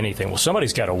never win anything. Well,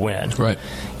 somebody's got to win. Right.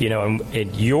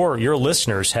 And your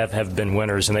listeners have been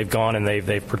winners, and they've gone and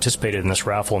they've participated in this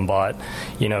raffle and bought,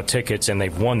 tickets, and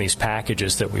they've won these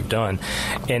packages that we've done.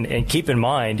 And keep in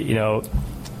mind,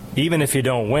 even if you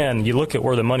don't win, you look at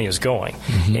where the money is going,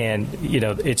 and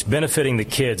it's benefiting the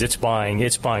kids. It's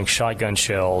buying shotgun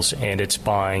shells, and it's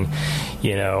buying,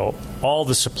 all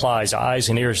the supplies, eyes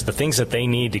and ears, the things that they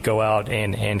need to go out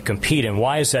and compete. And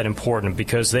why is that important?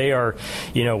 Because they are,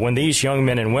 when these young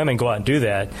men and women go out and do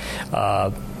that.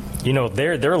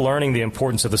 They're learning the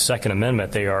importance of the Second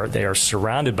Amendment. They are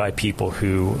surrounded by people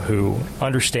who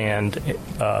understand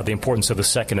the importance of the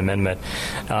Second Amendment.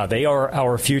 They are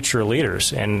our future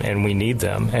leaders, and we need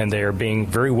them. And they are being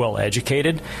very well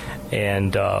educated.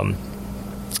 And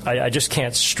I just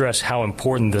can't stress how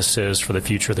important this is for the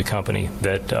future of the company.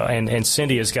 That and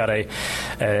Cindy has got a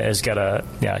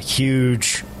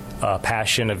huge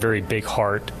passion, a very big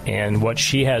heart, and what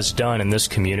she has done in this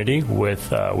community with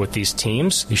these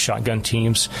teams, these shotgun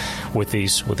teams, with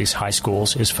these high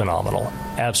schools is phenomenal,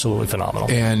 absolutely phenomenal.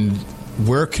 And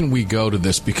where can we go to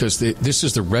this? Because this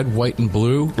is the red, white, and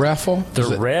blue raffle?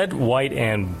 The red, white,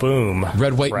 and boom.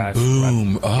 Red, white, and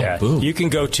boom. Oh, yeah. Boom. You can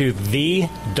go to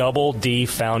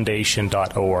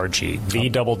thedoubledfoundation.org.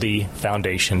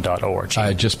 Thedoubledfoundation.org.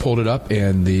 I just pulled it up,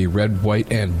 and the red, white,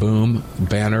 and boom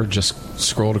banner just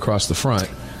scrolled across the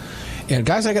front. And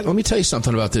guys, let me tell you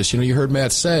something about this. You heard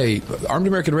Matt say, Armed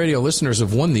American Radio listeners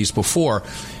have won these before.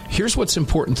 Here's what's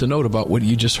important to note about what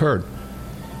you just heard.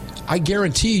 I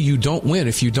guarantee you don't win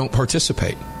if you don't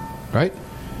participate, right?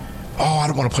 Oh, I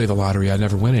don't want to play the lottery. I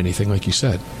never win anything, like you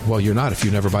said. Well, you're not if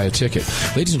you never buy a ticket.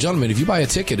 Ladies and gentlemen, if you buy a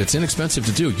ticket, it's inexpensive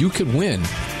to do. You could win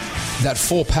that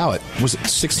full pallet. Was it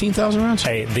 16,000 rounds?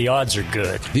 Hey, the odds are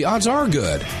good. The odds are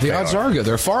good. The odds are good.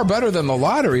 They're far better than the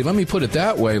lottery. Let me put it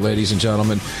that way, ladies and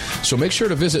gentlemen. So make sure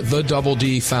to visit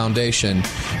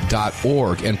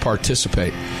thedoubledfoundation.org and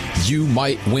participate. You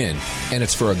might win, and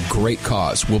it's for a great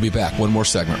cause. We'll be back. One more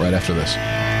segment right after this.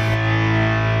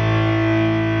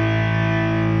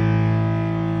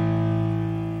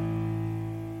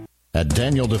 At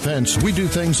Daniel Defense, we do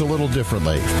things a little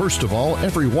differently. First of all,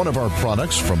 every one of our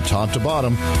products from top to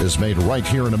bottom is made right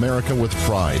here in America with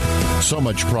pride. So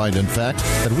much pride, in fact,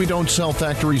 that we don't sell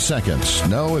factory seconds.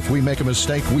 No, if we make a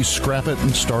mistake, we scrap it and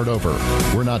start over.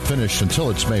 We're not finished until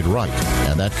it's made right.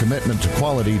 And that commitment to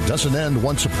quality doesn't end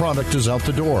once a product is out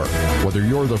the door. Whether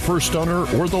you're the first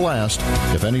owner or the last,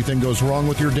 if anything goes wrong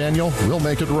with your Daniel, we'll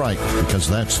make it right, because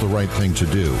that's the right thing to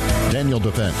do. Daniel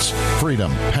Defense.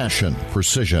 Freedom, passion,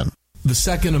 precision. The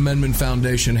Second Amendment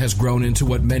Foundation has grown into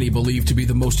what many believe to be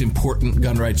the most important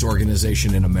gun rights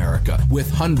organization in America. With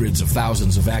hundreds of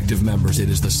thousands of active members, it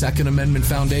is the Second Amendment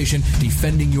Foundation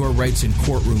defending your rights in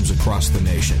courtrooms across the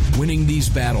nation. Winning these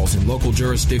battles in local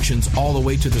jurisdictions all the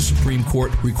way to the Supreme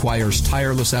Court requires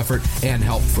tireless effort and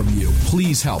help from you.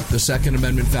 Please help the Second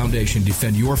Amendment Foundation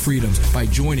defend your freedoms by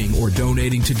joining or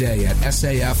donating today at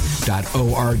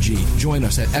saf.org. Join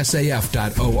us at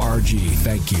saf.org.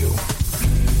 Thank you.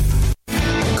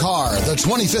 Encore, the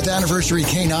 25th anniversary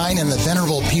K9 and the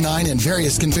venerable P9 in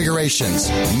various configurations.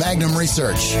 Magnum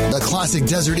Research, the classic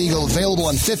Desert Eagle available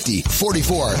in 50,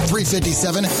 44,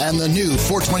 357, and the new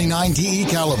 429 DE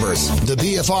calibers. The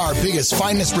BFR biggest,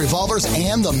 finest revolvers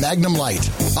and the Magnum Light.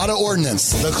 Auto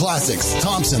Ordnance, the classics.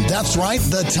 Thompson, that's right,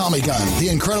 the Tommy gun, the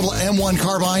incredible M1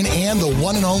 carbine, and the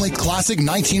one and only classic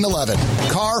 1911.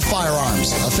 Car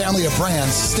Firearms, a family of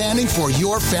brands standing for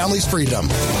your family's freedom.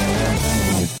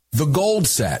 The Gold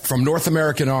Set from North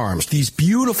American Arms. These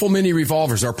beautiful mini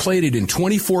revolvers are plated in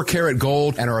 24 karat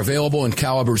gold and are available in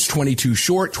calibers 22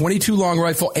 short, 22 long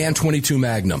rifle, and 22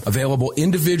 magnum. Available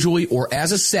individually or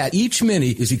as a set, each mini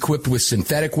is equipped with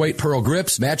synthetic white pearl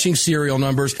grips, matching serial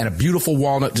numbers, and a beautiful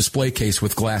walnut display case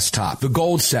with glass top. The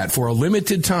Gold Set for a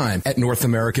limited time at North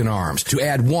American Arms. To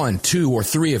add 1, 2, or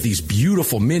 3 of these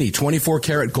beautiful mini 24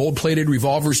 karat gold-plated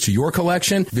revolvers to your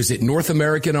collection, visit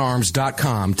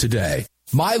NorthAmericanArms.com today.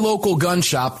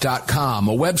 MyLocalGunShop.com,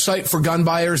 a website for gun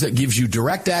buyers that gives you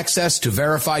direct access to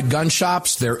verified gun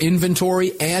shops, their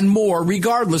inventory, and more,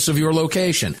 regardless of your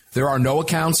location. There are no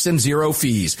accounts and zero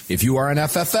fees. If you are an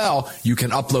FFL, you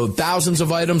can upload thousands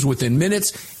of items within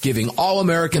minutes, giving all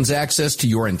Americans access to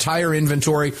your entire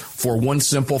inventory for one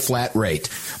simple flat rate.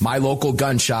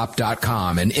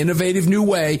 MyLocalGunShop.com, an innovative new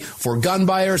way for gun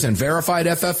buyers and verified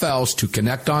FFLs to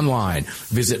connect online.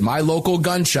 Visit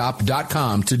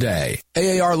MyLocalGunShop.com today.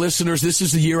 AAR listeners, this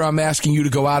is the year I'm asking you to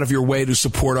go out of your way to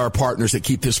support our partners that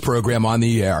keep this program on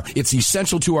the air. It's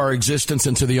essential to our existence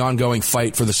and to the ongoing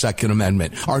fight for the Second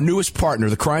Amendment. Our newest partner,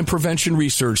 the Crime Prevention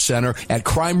Research Center at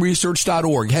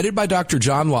crimeresearch.org, headed by Dr.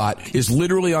 John Lott, is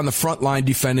literally on the front line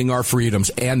defending our freedoms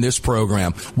and this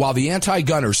program. While the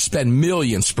anti-gunners spend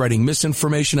millions spreading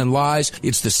misinformation and lies,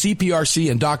 it's the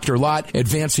CPRC and Dr. Lott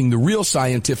advancing the real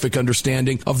scientific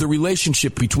understanding of the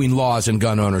relationship between laws and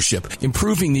gun ownership,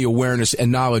 improving the awareness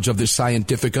and knowledge of this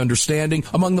scientific understanding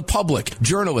among the public,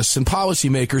 journalists, and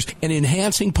policymakers, and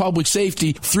enhancing public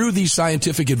safety through these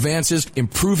scientific advances,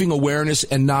 improving awareness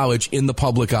and knowledge in the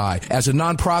public eye. As a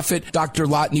nonprofit, Dr.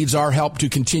 Lott needs our help to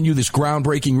continue this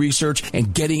groundbreaking research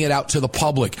and getting it out to the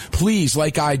public. Please,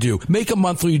 like I do, make a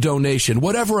monthly donation,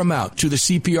 whatever amount, to the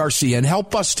CPRC and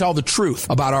help us tell the truth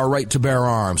about our right to bear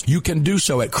arms. You can do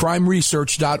so at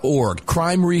crimeresearch.org.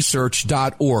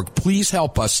 crimeresearch.org. Please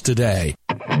help us today.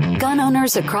 Gun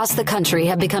owners across the country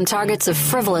have become targets of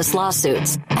frivolous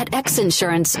lawsuits. At X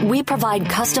Insurance, we provide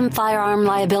custom firearm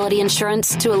liability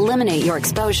insurance to eliminate your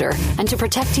exposure and to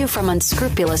protect you from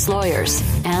unscrupulous lawyers.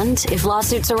 And if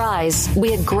lawsuits arise,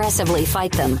 we aggressively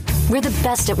fight them. We're the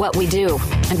best at what we do,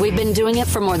 and we've been doing it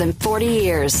for more than 40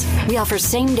 years. We offer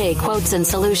same-day quotes and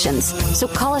solutions. So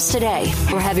call us today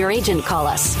or have your agent call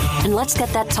us, and let's get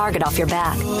that target off your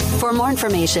back. For more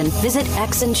information, visit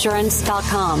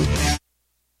xinsurance.com.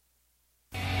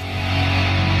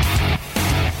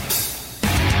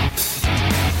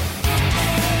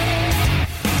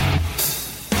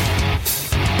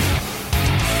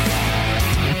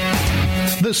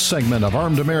 This segment of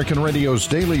Armed American Radio's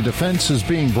Daily Defense is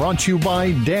being brought to you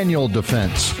by Daniel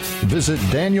Defense. Visit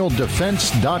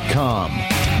DanielDefense.com.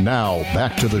 Now,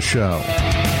 back to the show.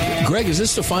 Greg, is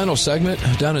this the final segment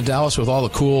down in Dallas with all the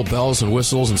cool bells and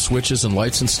whistles and switches and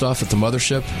lights and stuff at the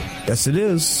mothership? Yes, it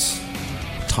is.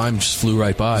 Time just flew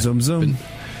right by. Zoom, zoom.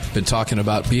 Been talking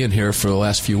about being here for the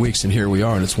last few weeks, and here we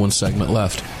are, and it's one segment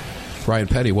left. Ryan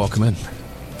Petty, welcome in.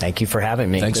 Thank you for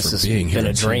having me. Thanks this for being here. Been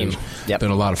a dream. It's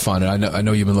been a lot of fun. And I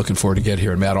know you've been looking forward to get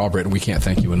here. And Matt Albrecht, we can't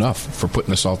thank you enough for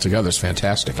putting this all together. It's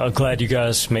fantastic. I'm glad you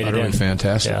guys made it in.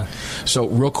 Fantastic. Yeah. So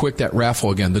real quick, that raffle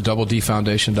again, the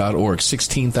DoubleDFoundation.org,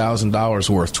 $16,000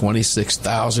 worth,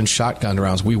 26,000 shotgun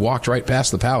rounds. We walked right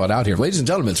past the pallet out here. Ladies and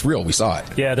gentlemen, it's real. We saw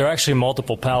it. Yeah, there are actually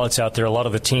multiple pallets out there. A lot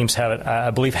of the teams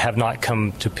I believe, have not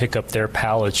come to pick up their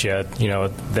pallets yet,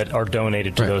 that are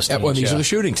donated to those teams. Well, these are the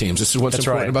shooting teams. This is what's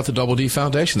important about the Double D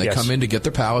Foundation. They come in to get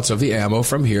their pallets of the ammo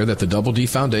from here that the Double D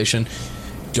Foundation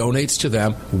donates to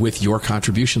them with your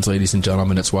contributions, ladies and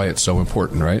gentlemen. That's why it's so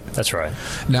important, right? That's right.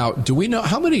 Now, do we know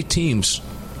how many teams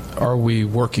are we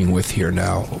working with here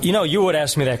now? You would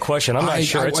ask me that question. I'm not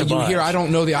sure. It's a bunch. I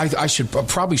don't know I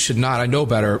probably should not. I know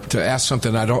better to ask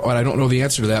something. I don't know the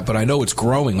answer to that, but I know it's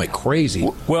growing like crazy.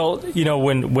 Well,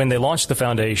 when they launched the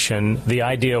foundation, the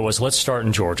idea was let's start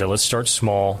in Georgia. Let's start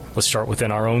small. Let's start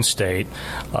within our own state.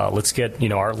 Let's get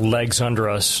our legs under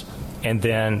us. And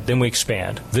then we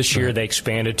expand. This year they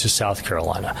expanded to South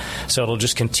Carolina, so it'll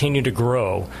just continue to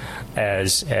grow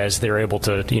as they're able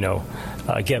to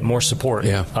get more support.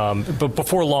 Yeah. But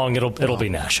before long, it'll be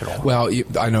national. Well,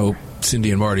 I know Cindy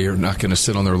and Marty are not going to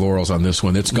sit on their laurels on this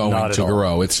one. It's going to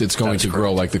grow. It's going to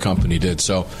grow like the company did.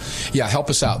 So, yeah, help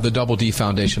us out. The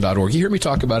DoubleDFoundation.org. You hear me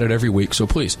talk about it every week. So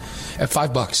please, at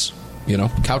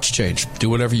 $5, couch change, do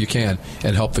whatever you can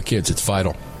and help the kids. It's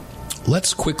vital.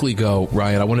 Let's quickly go,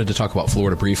 Ryan. I wanted to talk about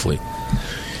Florida briefly.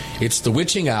 It's the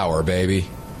witching hour, baby.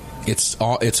 It's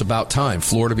about time.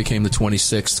 Florida became the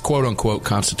 26th, quote-unquote,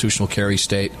 constitutional carry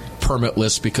state,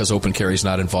 permitless because open carry is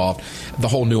not involved. The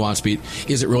whole nuance beat,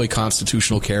 is it really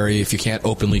constitutional carry if you can't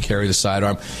openly carry the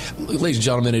sidearm? Ladies and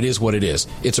gentlemen, it is what it is.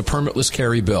 It's a permitless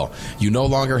carry bill. You no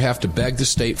longer have to beg the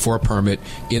state for a permit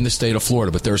in the state of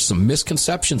Florida, but there's some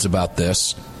misconceptions about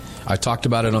this. I talked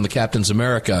about it on the Captain's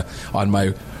America on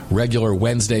my regular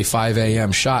Wednesday 5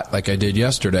 a.m. shot like I did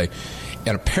yesterday.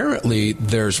 And apparently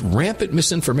there's rampant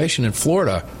misinformation in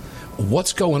Florida.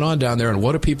 What's going on down there and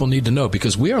what do people need to know?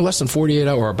 Because we are less than 48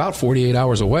 hours, or about 48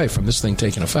 hours away from this thing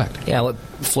taking effect. Yeah, what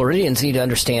Floridians need to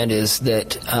understand is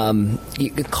that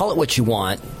you can call it what you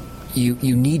want.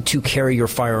 You need to carry your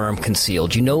firearm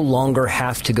concealed. You no longer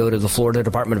have to go to the Florida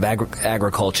Department of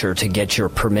Agriculture to get your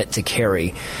permit to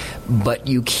carry. But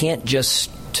you can't just,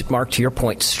 Mark, to your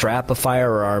point, strap a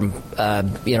firearm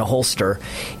in a holster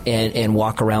and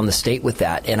walk around the state with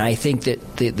that. And I think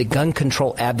that the gun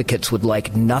control advocates would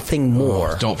like nothing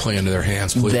more. Don't play into their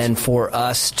hands, please. Than for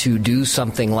us to do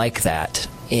something like that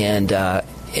and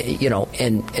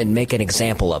make an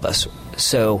example of us.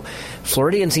 So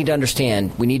Floridians need to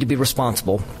understand we need to be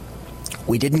responsible.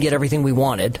 We didn't get everything we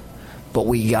wanted, but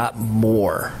we got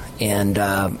more. And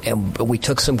we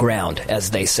took some ground, as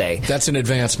they say. That's an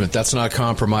advancement. That's not a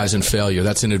compromise and failure.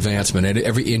 That's an advancement. And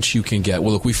every inch you can get.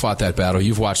 Well, look, we fought that battle.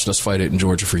 You've watched us fight it in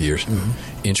Georgia for years. Mm-hmm.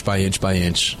 Inch by inch by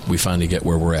inch, we finally get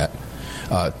where we're at.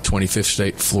 25th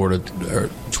state, Florida, or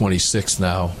 26th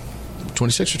now.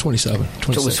 26 or 27? 26.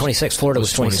 So it was 26. Florida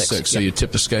was 26. So you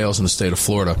tip the scales in the state of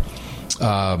Florida.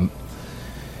 I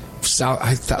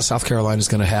thought South Carolina is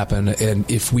going to happen, and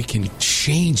if we can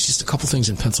change just a couple things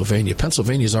in Pennsylvania.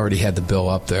 Pennsylvania's already had the bill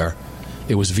up there.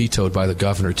 It was vetoed by the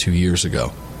governor 2 years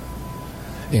ago.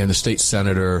 And the state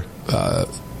senator,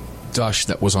 Dush,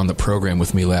 that was on the program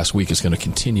with me last week, is going to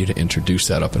continue to introduce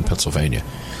that up in Pennsylvania.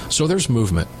 So there's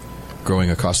movement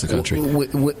growing across the country.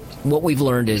 What we've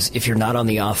learned is if you're not on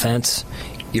the offense,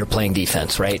 you're playing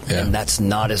defense, right? Yeah. And that's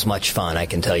not as much fun, I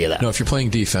can tell you that. No, if you're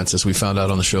playing defense, as we found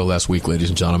out on the show last week, ladies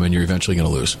and gentlemen, you're eventually going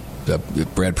to lose.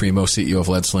 Brad Primo, CEO of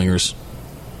Lead Slingers,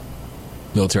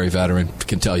 military veteran,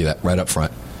 can tell you that right up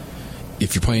front.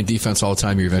 If you're playing defense all the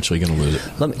time, you're eventually going to lose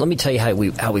it. Let me tell you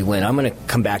how we win. I'm going to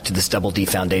come back to this Double D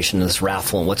Foundation and this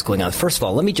raffle and what's going on. First of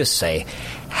all, let me just say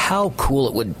how cool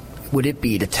it would it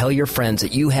be to tell your friends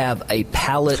that you have a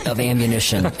pallet of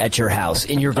ammunition at your house,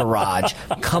 in your garage,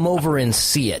 come over and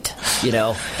see it,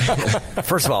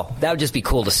 First of all, that would just be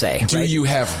cool to say. Do you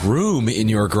have room in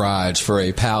your garage for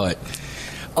a pallet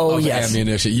of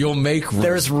ammunition? You'll make room.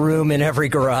 There's room in every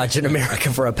garage in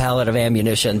America for a pallet of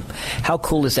ammunition. How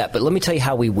cool is that? But let me tell you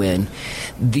how we win.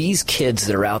 These kids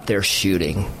that are out there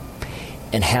shooting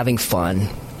and having fun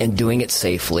and doing it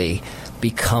safely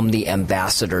become the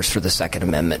ambassadors for the Second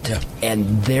Amendment. Yeah.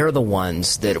 And they're the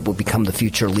ones that will become the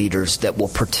future leaders that will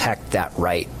protect that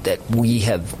right that we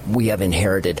have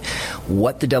inherited.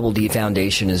 What the Double D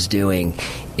Foundation is doing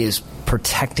is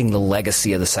protecting the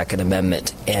legacy of the Second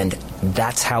Amendment, and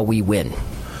that's how we win.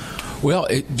 Well,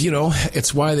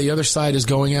 it's why the other side is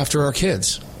going after our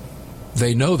kids.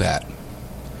 They know that.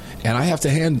 And I have to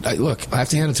hand it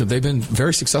to them. They've been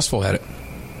very successful at it.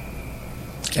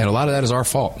 And a lot of that is our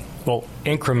fault. Well,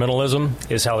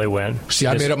 incrementalism is how they win. See,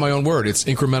 I made up my own word. It's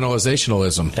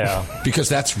incrementalizationalism. Yeah. Because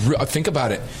think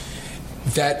about it.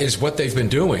 That is what they've been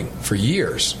doing for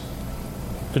years.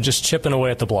 They're just chipping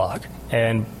away at the block.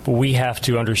 And we have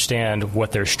to understand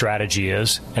what their strategy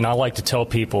is. And I like to tell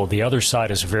people the other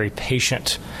side is very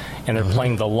patient, and they're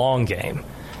playing the long game.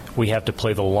 We have to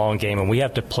play the long game, and we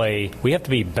have to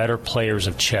be better players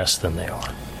of chess than they are.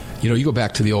 You go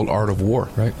back to the old art of war,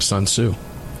 right? Sun Tzu.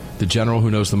 The general who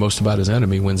knows the most about his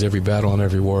enemy wins every battle and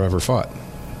every war ever fought.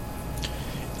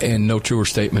 And no truer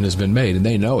statement has been made, and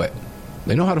they know it.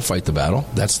 They know how to fight the battle.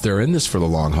 They're in this for the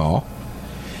long haul.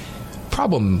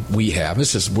 Problem we have,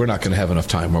 we're not going to have enough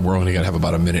time. We're only going to have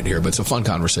about a minute here, but it's a fun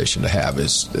conversation to have.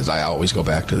 Is I always go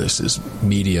back to this: is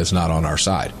media is not on our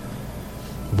side.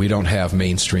 We don't have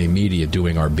mainstream media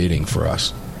doing our bidding for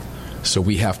us, so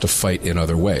we have to fight in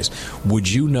other ways. Would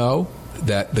you know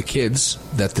that the kids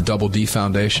that the Double D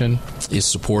Foundation is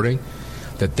supporting,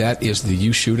 that is the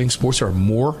youth shooting sports? There are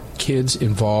more kids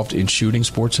involved in shooting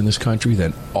sports in this country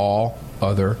than all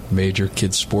other major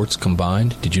kids sports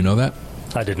combined. Did you know that?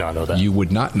 I did not know that. You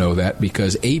would not know that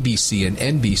because ABC and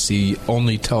NBC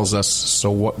only tells us so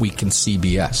what we can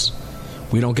CBS.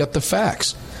 We don't get the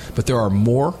facts. But there are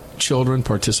more children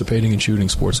participating in shooting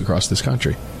sports across this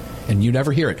country, and you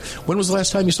never hear it. When was the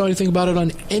last time you saw anything about it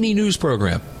on any news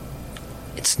program?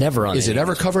 It's never on. Is it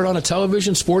ever covered on a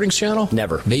television sporting channel?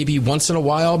 Never. Maybe once in a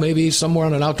while, maybe somewhere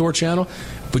on an outdoor channel,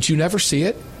 but you never see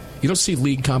it. You don't see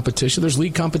league competition. There's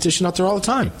league competition out there all the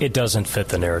time. It doesn't fit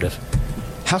the narrative.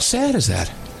 How sad is that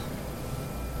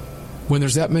when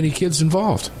there's that many kids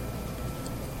involved?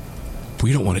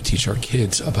 We don't want to teach our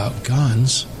kids about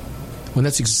guns when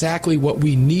that's exactly what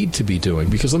we need to be doing.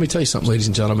 Because let me tell you something, ladies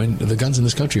and gentlemen, the guns in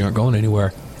this country aren't going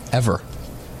anywhere, ever.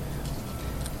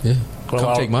 Yeah. Well,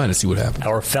 come take mine and see what happens.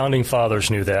 Our founding fathers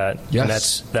knew that.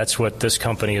 Yes. And that's what this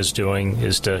company is doing,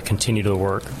 is to continue the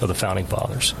work of the founding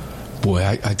fathers. Boy,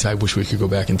 I wish we could go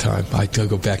back in time. I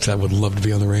would love to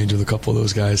be on the range with a couple of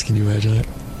those guys. Can you imagine it?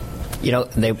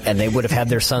 They would have had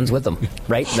their sons with them,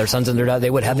 right? Their sons and their daughters, they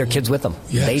would have their kids with them.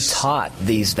 Yes. They taught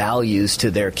these values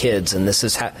to their kids, and this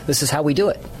is how we do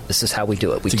it. This is how we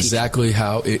do it. It's exactly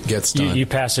how it gets done. You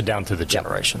pass it down through the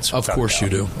generations. Of course you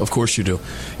do. Of course you do.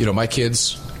 My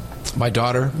kids, my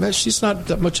daughter, she's not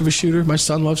that much of a shooter. My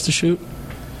son loves to shoot.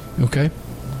 Okay?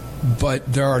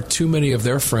 But there are too many of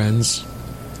their friends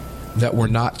that were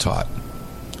not taught.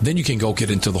 Then you can go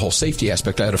get into the whole safety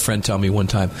aspect. I had a friend tell me one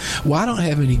time, well, I don't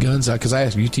have any guns, because I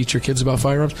asked him, you teach your kids about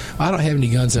firearms? I don't have any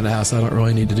guns in the house. I don't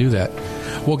really need to do that.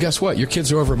 Well, guess what? Your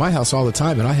kids are over at my house all the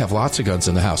time, and I have lots of guns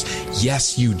in the house.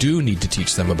 Yes, you do need to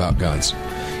teach them about guns.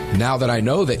 Now that I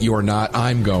know that you're not,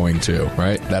 I'm going to,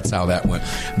 right? That's how that went.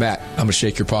 Matt, I'm going to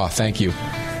shake your paw. Thank you.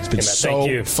 It's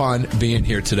been fun being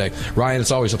here today. Ryan,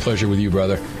 it's always a pleasure with you,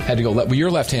 brother. Had to go. Well, you're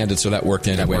left-handed, so that worked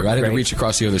anyway. I had to reach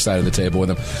across the other side of the table with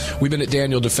him. We've been at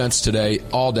Daniel Defense today,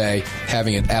 all day,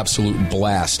 having an absolute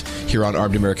blast here on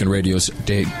Armed American Radio's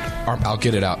I'll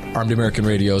get it out. Armed American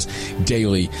Radio's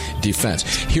Daily Defense.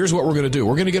 Here's what we're going to do.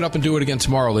 We're going to get up and do it again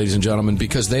tomorrow, ladies and gentlemen,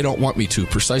 because they don't want me to.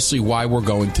 Precisely why we're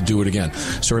going to do it again.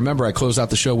 So remember, I close out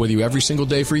the show with you every single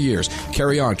day for years.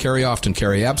 Carry on, carry often,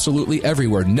 carry absolutely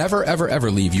everywhere. Never, ever,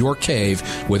 ever leave your cave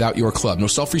without your club. No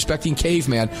self-respecting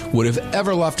caveman would have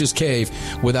ever left his cave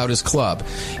without his club.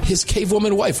 His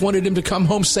cavewoman wife wanted him to come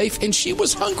home safe, and she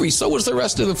was hungry. So was the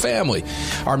rest of the family.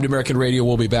 Armed American Radio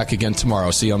will be back again tomorrow.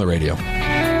 See you on the radio.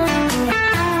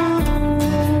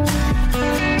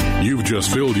 You've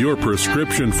just filled your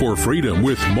prescription for freedom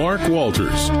with Mark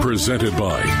Walters, presented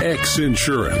by X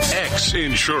Insurance. X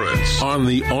Insurance on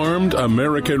the Armed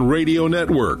American Radio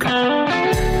Network.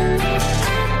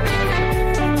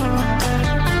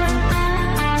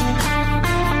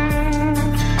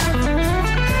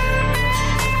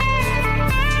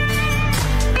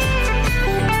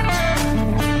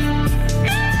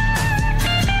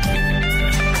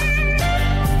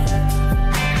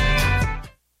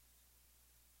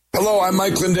 Hello, I'm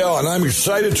Mike Lindell, and I'm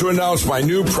excited to announce my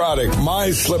new product,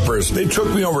 My Slippers. They took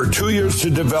me over 2 years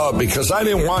to develop because I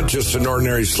didn't want just an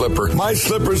ordinary slipper. My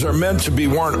slippers are meant to be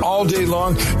worn all day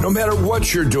long, no matter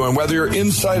what you're doing, whether you're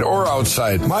inside or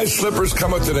outside. My slippers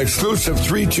come with an exclusive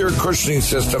 3-tier cushioning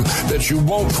system that you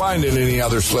won't find in any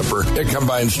other slipper. It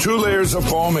combines 2 layers of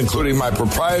foam, including my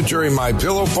proprietary My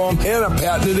Pillow foam and a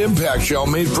patented impact gel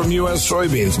made from U.S.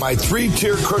 soybeans. My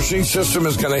 3-tier cushioning system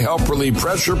is going to help relieve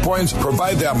pressure points,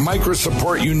 provide that microscopic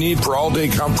support you need for all-day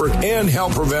comfort and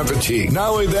help prevent fatigue. Not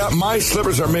only that, my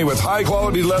slippers are made with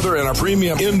high-quality leather and a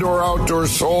premium indoor-outdoor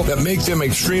sole that make them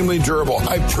extremely durable.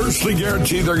 I personally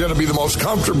guarantee they're going to be the most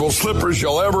comfortable slippers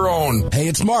you'll ever own. Hey,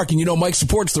 it's Mark, and you know Mike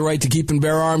supports the right to keep and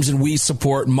bear arms, and we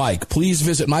support Mike. Please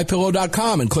visit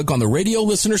MyPillow.com and click on the radio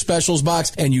listener specials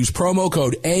box and use promo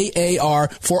code AAR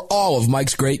for all of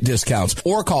Mike's great discounts.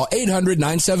 Or call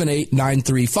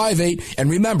 800-978-9358, and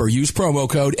remember, use promo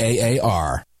code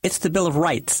AAR. It's the Bill of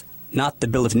Rights, not the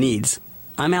Bill of Needs.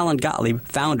 I'm Alan Gottlieb,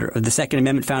 founder of the Second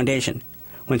Amendment Foundation.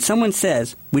 When someone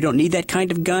says we don't need that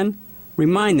kind of gun,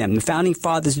 remind them the Founding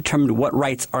Fathers determined what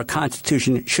rights our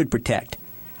Constitution should protect.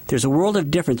 There's a world of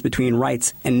difference between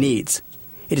rights and needs.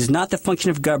 It is not the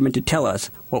function of government to tell us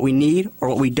what we need or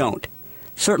what we don't.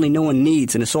 Certainly no one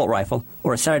needs an assault rifle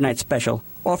or a Saturday night special,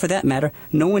 or for that matter,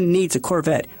 no one needs a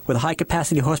Corvette with a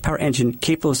high-capacity horsepower engine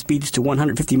capable of speeds to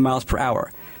 150 miles per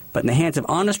hour. But in the hands of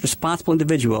honest, responsible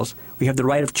individuals, we have the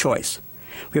right of choice.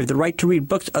 We have the right to read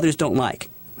books others don't like.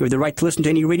 We have the right to listen to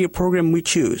any radio program we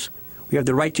choose. We have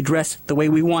the right to dress the way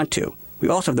we want to. We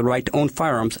also have the right to own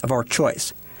firearms of our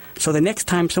choice. So the next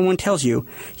time someone tells you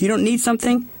you don't need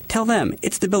something, tell them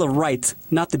it's the Bill of Rights,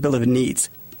 not the Bill of Needs.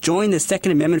 Join the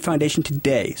Second Amendment Foundation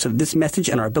today so that this message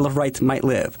and our Bill of Rights might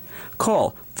live.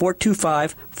 Call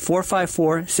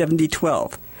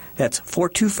 425-454-7012. That's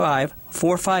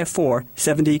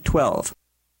 425-454-7012.